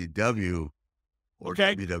WCW or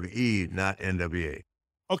WWE, not NWA.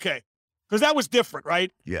 Okay, because that was different,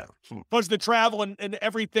 right? Yeah. Plus the travel and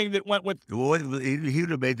everything that went with... Well, he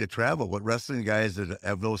would have made the travel. What wrestling guys that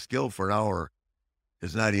have no skill for an hour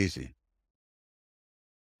is not easy.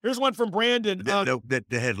 Here's one from Brandon. That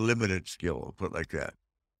they had limited skill, I'll put it like that.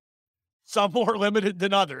 Some more limited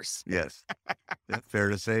than others. Yes. That's fair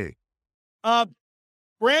to say.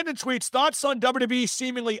 Brandon tweets, thoughts on WWE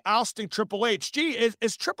seemingly ousting Triple H. Gee,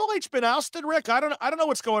 is Triple H been ousted, Rick? I don't know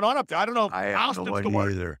what's going on up there. I don't know. I have no idea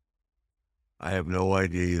either. I have no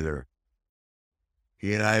idea either.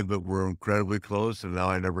 He and I were incredibly close, and now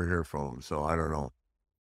I never hear from him, so I don't know.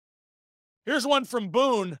 Here's one from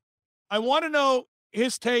Boone. I want to know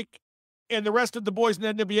his take and the rest of the boys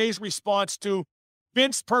in NWA's response to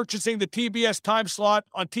Vince purchasing the TBS time slot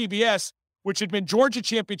on TBS, which had been Georgia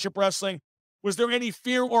Championship Wrestling. Was there any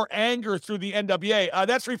fear or anger through the NWA?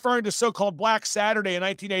 That's referring to so-called Black Saturday in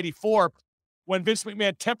 1984, when Vince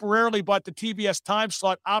McMahon temporarily bought the TBS time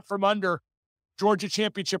slot out from under Georgia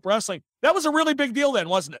Championship Wrestling. That was a really big deal then,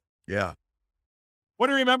 wasn't it? Yeah. What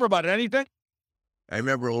do you remember about it? Anything? I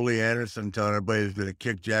remember Ole Anderson telling everybody he was going to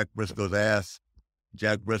kick Jack Briscoe's ass.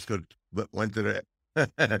 Jack Briscoe went to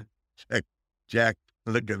the... Jack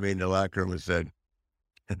looked at me in the locker room and said,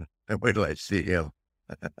 wait till I see him.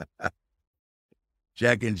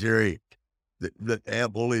 Jack and Jerry, the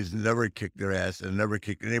bullies never kicked their ass and never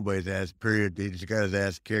kicked anybody's ass, period. He just got his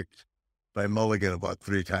ass kicked by Mulligan about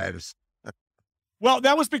 3 times. Well,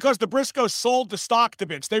 that was because the Briscoes sold the stock to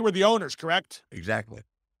Vince. They were the owners, correct? Exactly.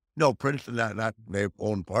 No, Princeton not they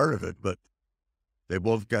owned part of it, but they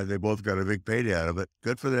both got a big payday out of it.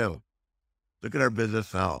 Good for them. Look at our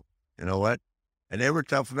business now. You know what? And they were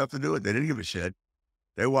tough enough to do it. They didn't give a shit.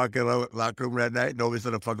 They walk in the locker room that night, nobody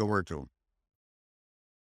said a fucking word to them.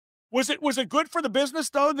 Was it good for the business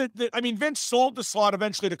though? That Vince sold the slot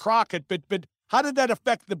eventually to Crockett, but how did that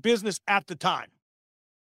affect the business at the time?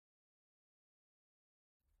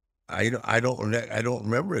 I don't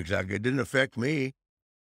remember exactly. It didn't affect me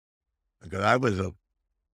because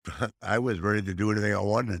I was ready to do anything I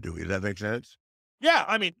wanted to do. Does that make sense? Yeah,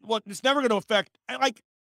 it's never going to affect.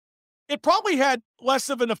 It probably had less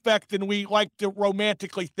of an effect than we like to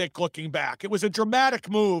romantically think looking back. It was a dramatic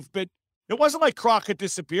move, but it wasn't like Crockett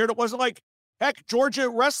disappeared. It wasn't like, heck, Georgia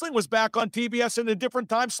Wrestling was back on TBS in a different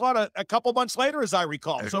time slot a couple months later, as I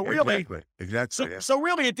recall. So really, exactly. So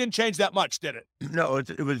really, it didn't change that much, did it? No,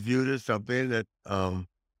 it was viewed as something that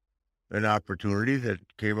an opportunity that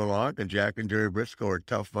came along, and Jack and Jerry Briscoe are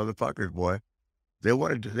tough motherfuckers, boy. They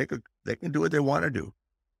can do what they want to do.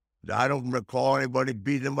 I don't recall anybody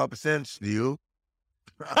beating them up since. Do you?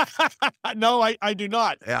 No, I do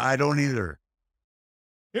not. Yeah, I don't either.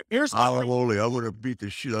 Here's I'm going to beat the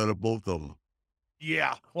shit out of both of them.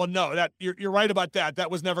 Yeah. Well, no, you're right about that. That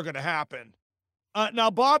was never going to happen. Now,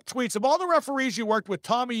 Bob tweets, of all the referees you worked with,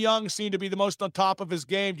 Tommy Young seemed to be the most on top of his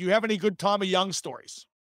game. Do you have any good Tommy Young stories?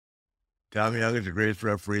 Tommy Young is the greatest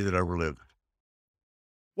referee that ever lived.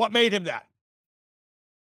 What made him that?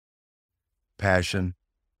 Passion.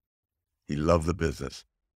 He loved the business.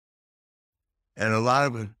 And a lot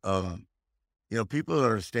of it, people don't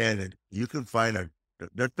understand it. You can find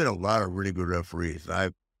there's been a lot of really good referees.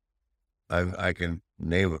 I can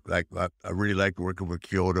name it. Like, I really like working with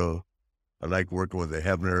Kyoto. I like working with the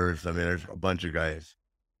Hebners. I mean, there's a bunch of guys.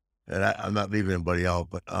 And I'm not leaving anybody out,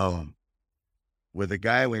 but with a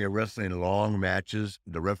guy, when you're wrestling long matches,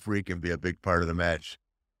 the referee can be a big part of the match.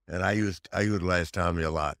 And I utilized Tommy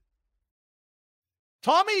a lot.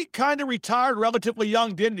 Tommy kind of retired relatively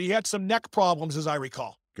young, didn't he? He had some neck problems, as I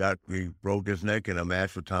recall. He broke his neck in a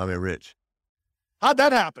match with Tommy Rich. How'd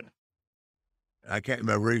that happen? I can't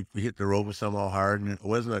remember. He hit the rope somehow hard, and it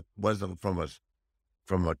wasn't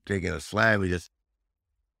from taking a slam. He just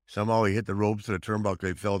somehow he hit the ropes to the turnbuckle.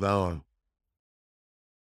 He fell down.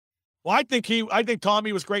 Well, I think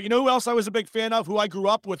Tommy was great. You know who else I was a big fan of? Who I grew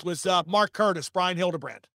up with was Mark Curtis, Brian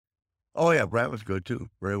Hildebrand. Oh yeah, Brian was good too.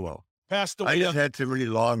 Very well. Passed away. I just had some really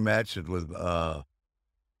long matches with.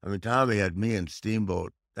 Tommy had me and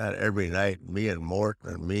Steamboat every night. Me and Morton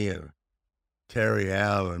and me and Terry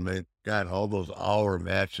Allen. Man, God, all those hour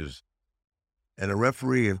matches. And a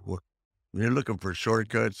referee, when you're looking for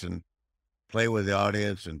shortcuts and playing with the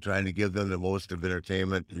audience and trying to give them the most of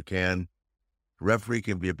entertainment you can, the referee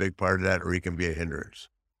can be a big part of that, or he can be a hindrance.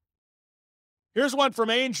 Here's one from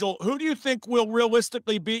Angel. Who do you think will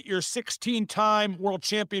realistically beat your 16-time world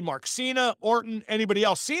champion, Mark? Cena, Orton, anybody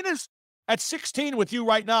else? Cena's at 16 with you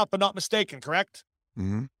right now, if I'm not mistaken, correct?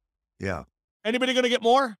 Mm-hmm. Yeah. Anybody going to get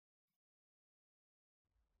more?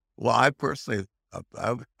 Well, I personally,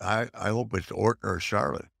 I hope it's Orton or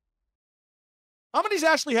Charlotte. How many does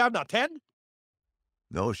Ashley have now? 10?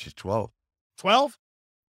 No, she's 12. 12?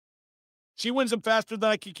 She wins them faster than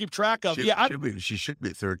I can keep track of. She should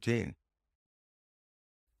be 13.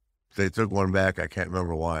 They took one back. I can't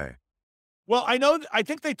remember why. Well, I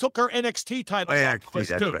think they took her NXT title. Oh, yeah, off that's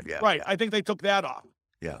too. right. Yeah, right. Yeah. I think they took that off.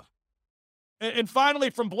 Yeah. And finally,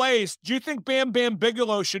 from Blaze, do you think Bam Bam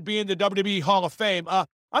Bigelow should be in the WWE Hall of Fame? I'm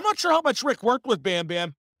not sure how much Rick worked with Bam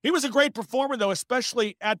Bam. He was a great performer, though,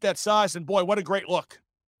 especially at that size. And boy, what a great look.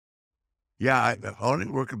 Yeah, I only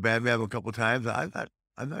worked with Bam Bam a couple times. I'm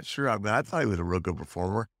not sure. I thought he was a real good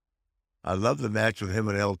performer. I love the match with him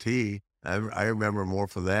and LT. I remember more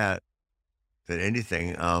for that than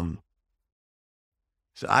anything.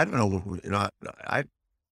 So I don't know.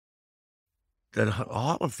 That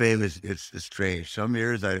Hall of Fame is strange. Some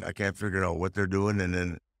years I can't figure out what they're doing, and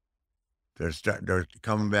then they're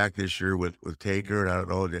coming back this year with Taker, and I don't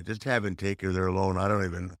know. Just having Taker there alone,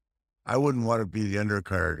 I wouldn't want to be the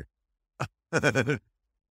undercard.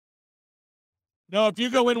 No, if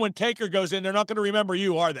you go in when Taker goes in, they're not going to remember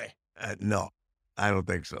you, are they? No, I don't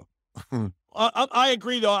think so. I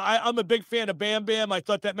agree, though. I'm a big fan of Bam Bam. I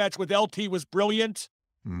thought that match with LT was brilliant,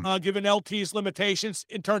 given LT's limitations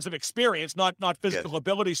in terms of experience, not physical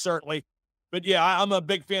ability, certainly. But, yeah, I'm a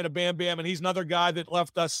big fan of Bam Bam, and he's another guy that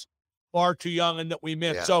left us far too young and that we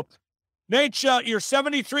missed. Yeah. So, Nate, you're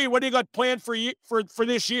 73. What do you got planned for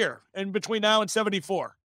this year and between now and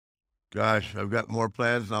 74? Gosh, I've got more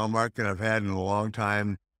plans now, Mark, than I've had in a long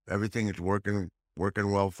time. Everything is working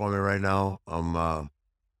well for me right now. I'm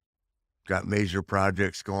got major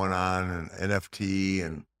projects going on, and NFT,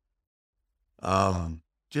 and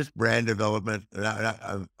just brand development. And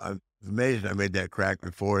I'm amazed I made that crack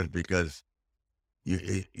before, is because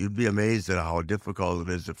you'd be amazed at how difficult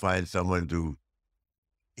it is to find someone to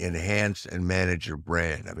enhance and manage your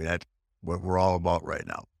brand. I mean, that's what we're all about right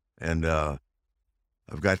now. And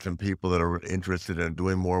I've got some people that are interested in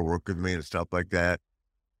doing more work with me and stuff like that.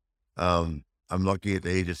 I'm lucky at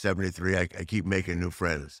the age of 73, I keep making new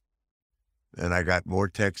friends. And I got more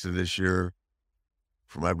texts this year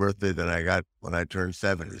for my birthday than I got when I turned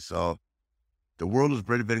 70. So the world has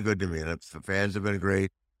really been good to me, and the fans have been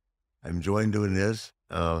great. I'm enjoying doing this.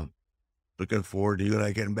 Looking forward to you and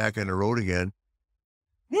I getting back on the road again.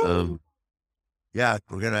 Yeah,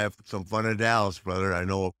 we're going to have some fun in Dallas, brother. I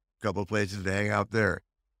know a couple places to hang out there.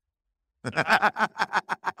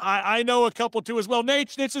 I know a couple too as well.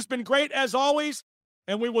 Nate, this has been great as always,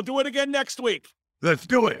 and we will do it again next week. Let's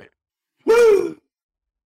do it. Woo!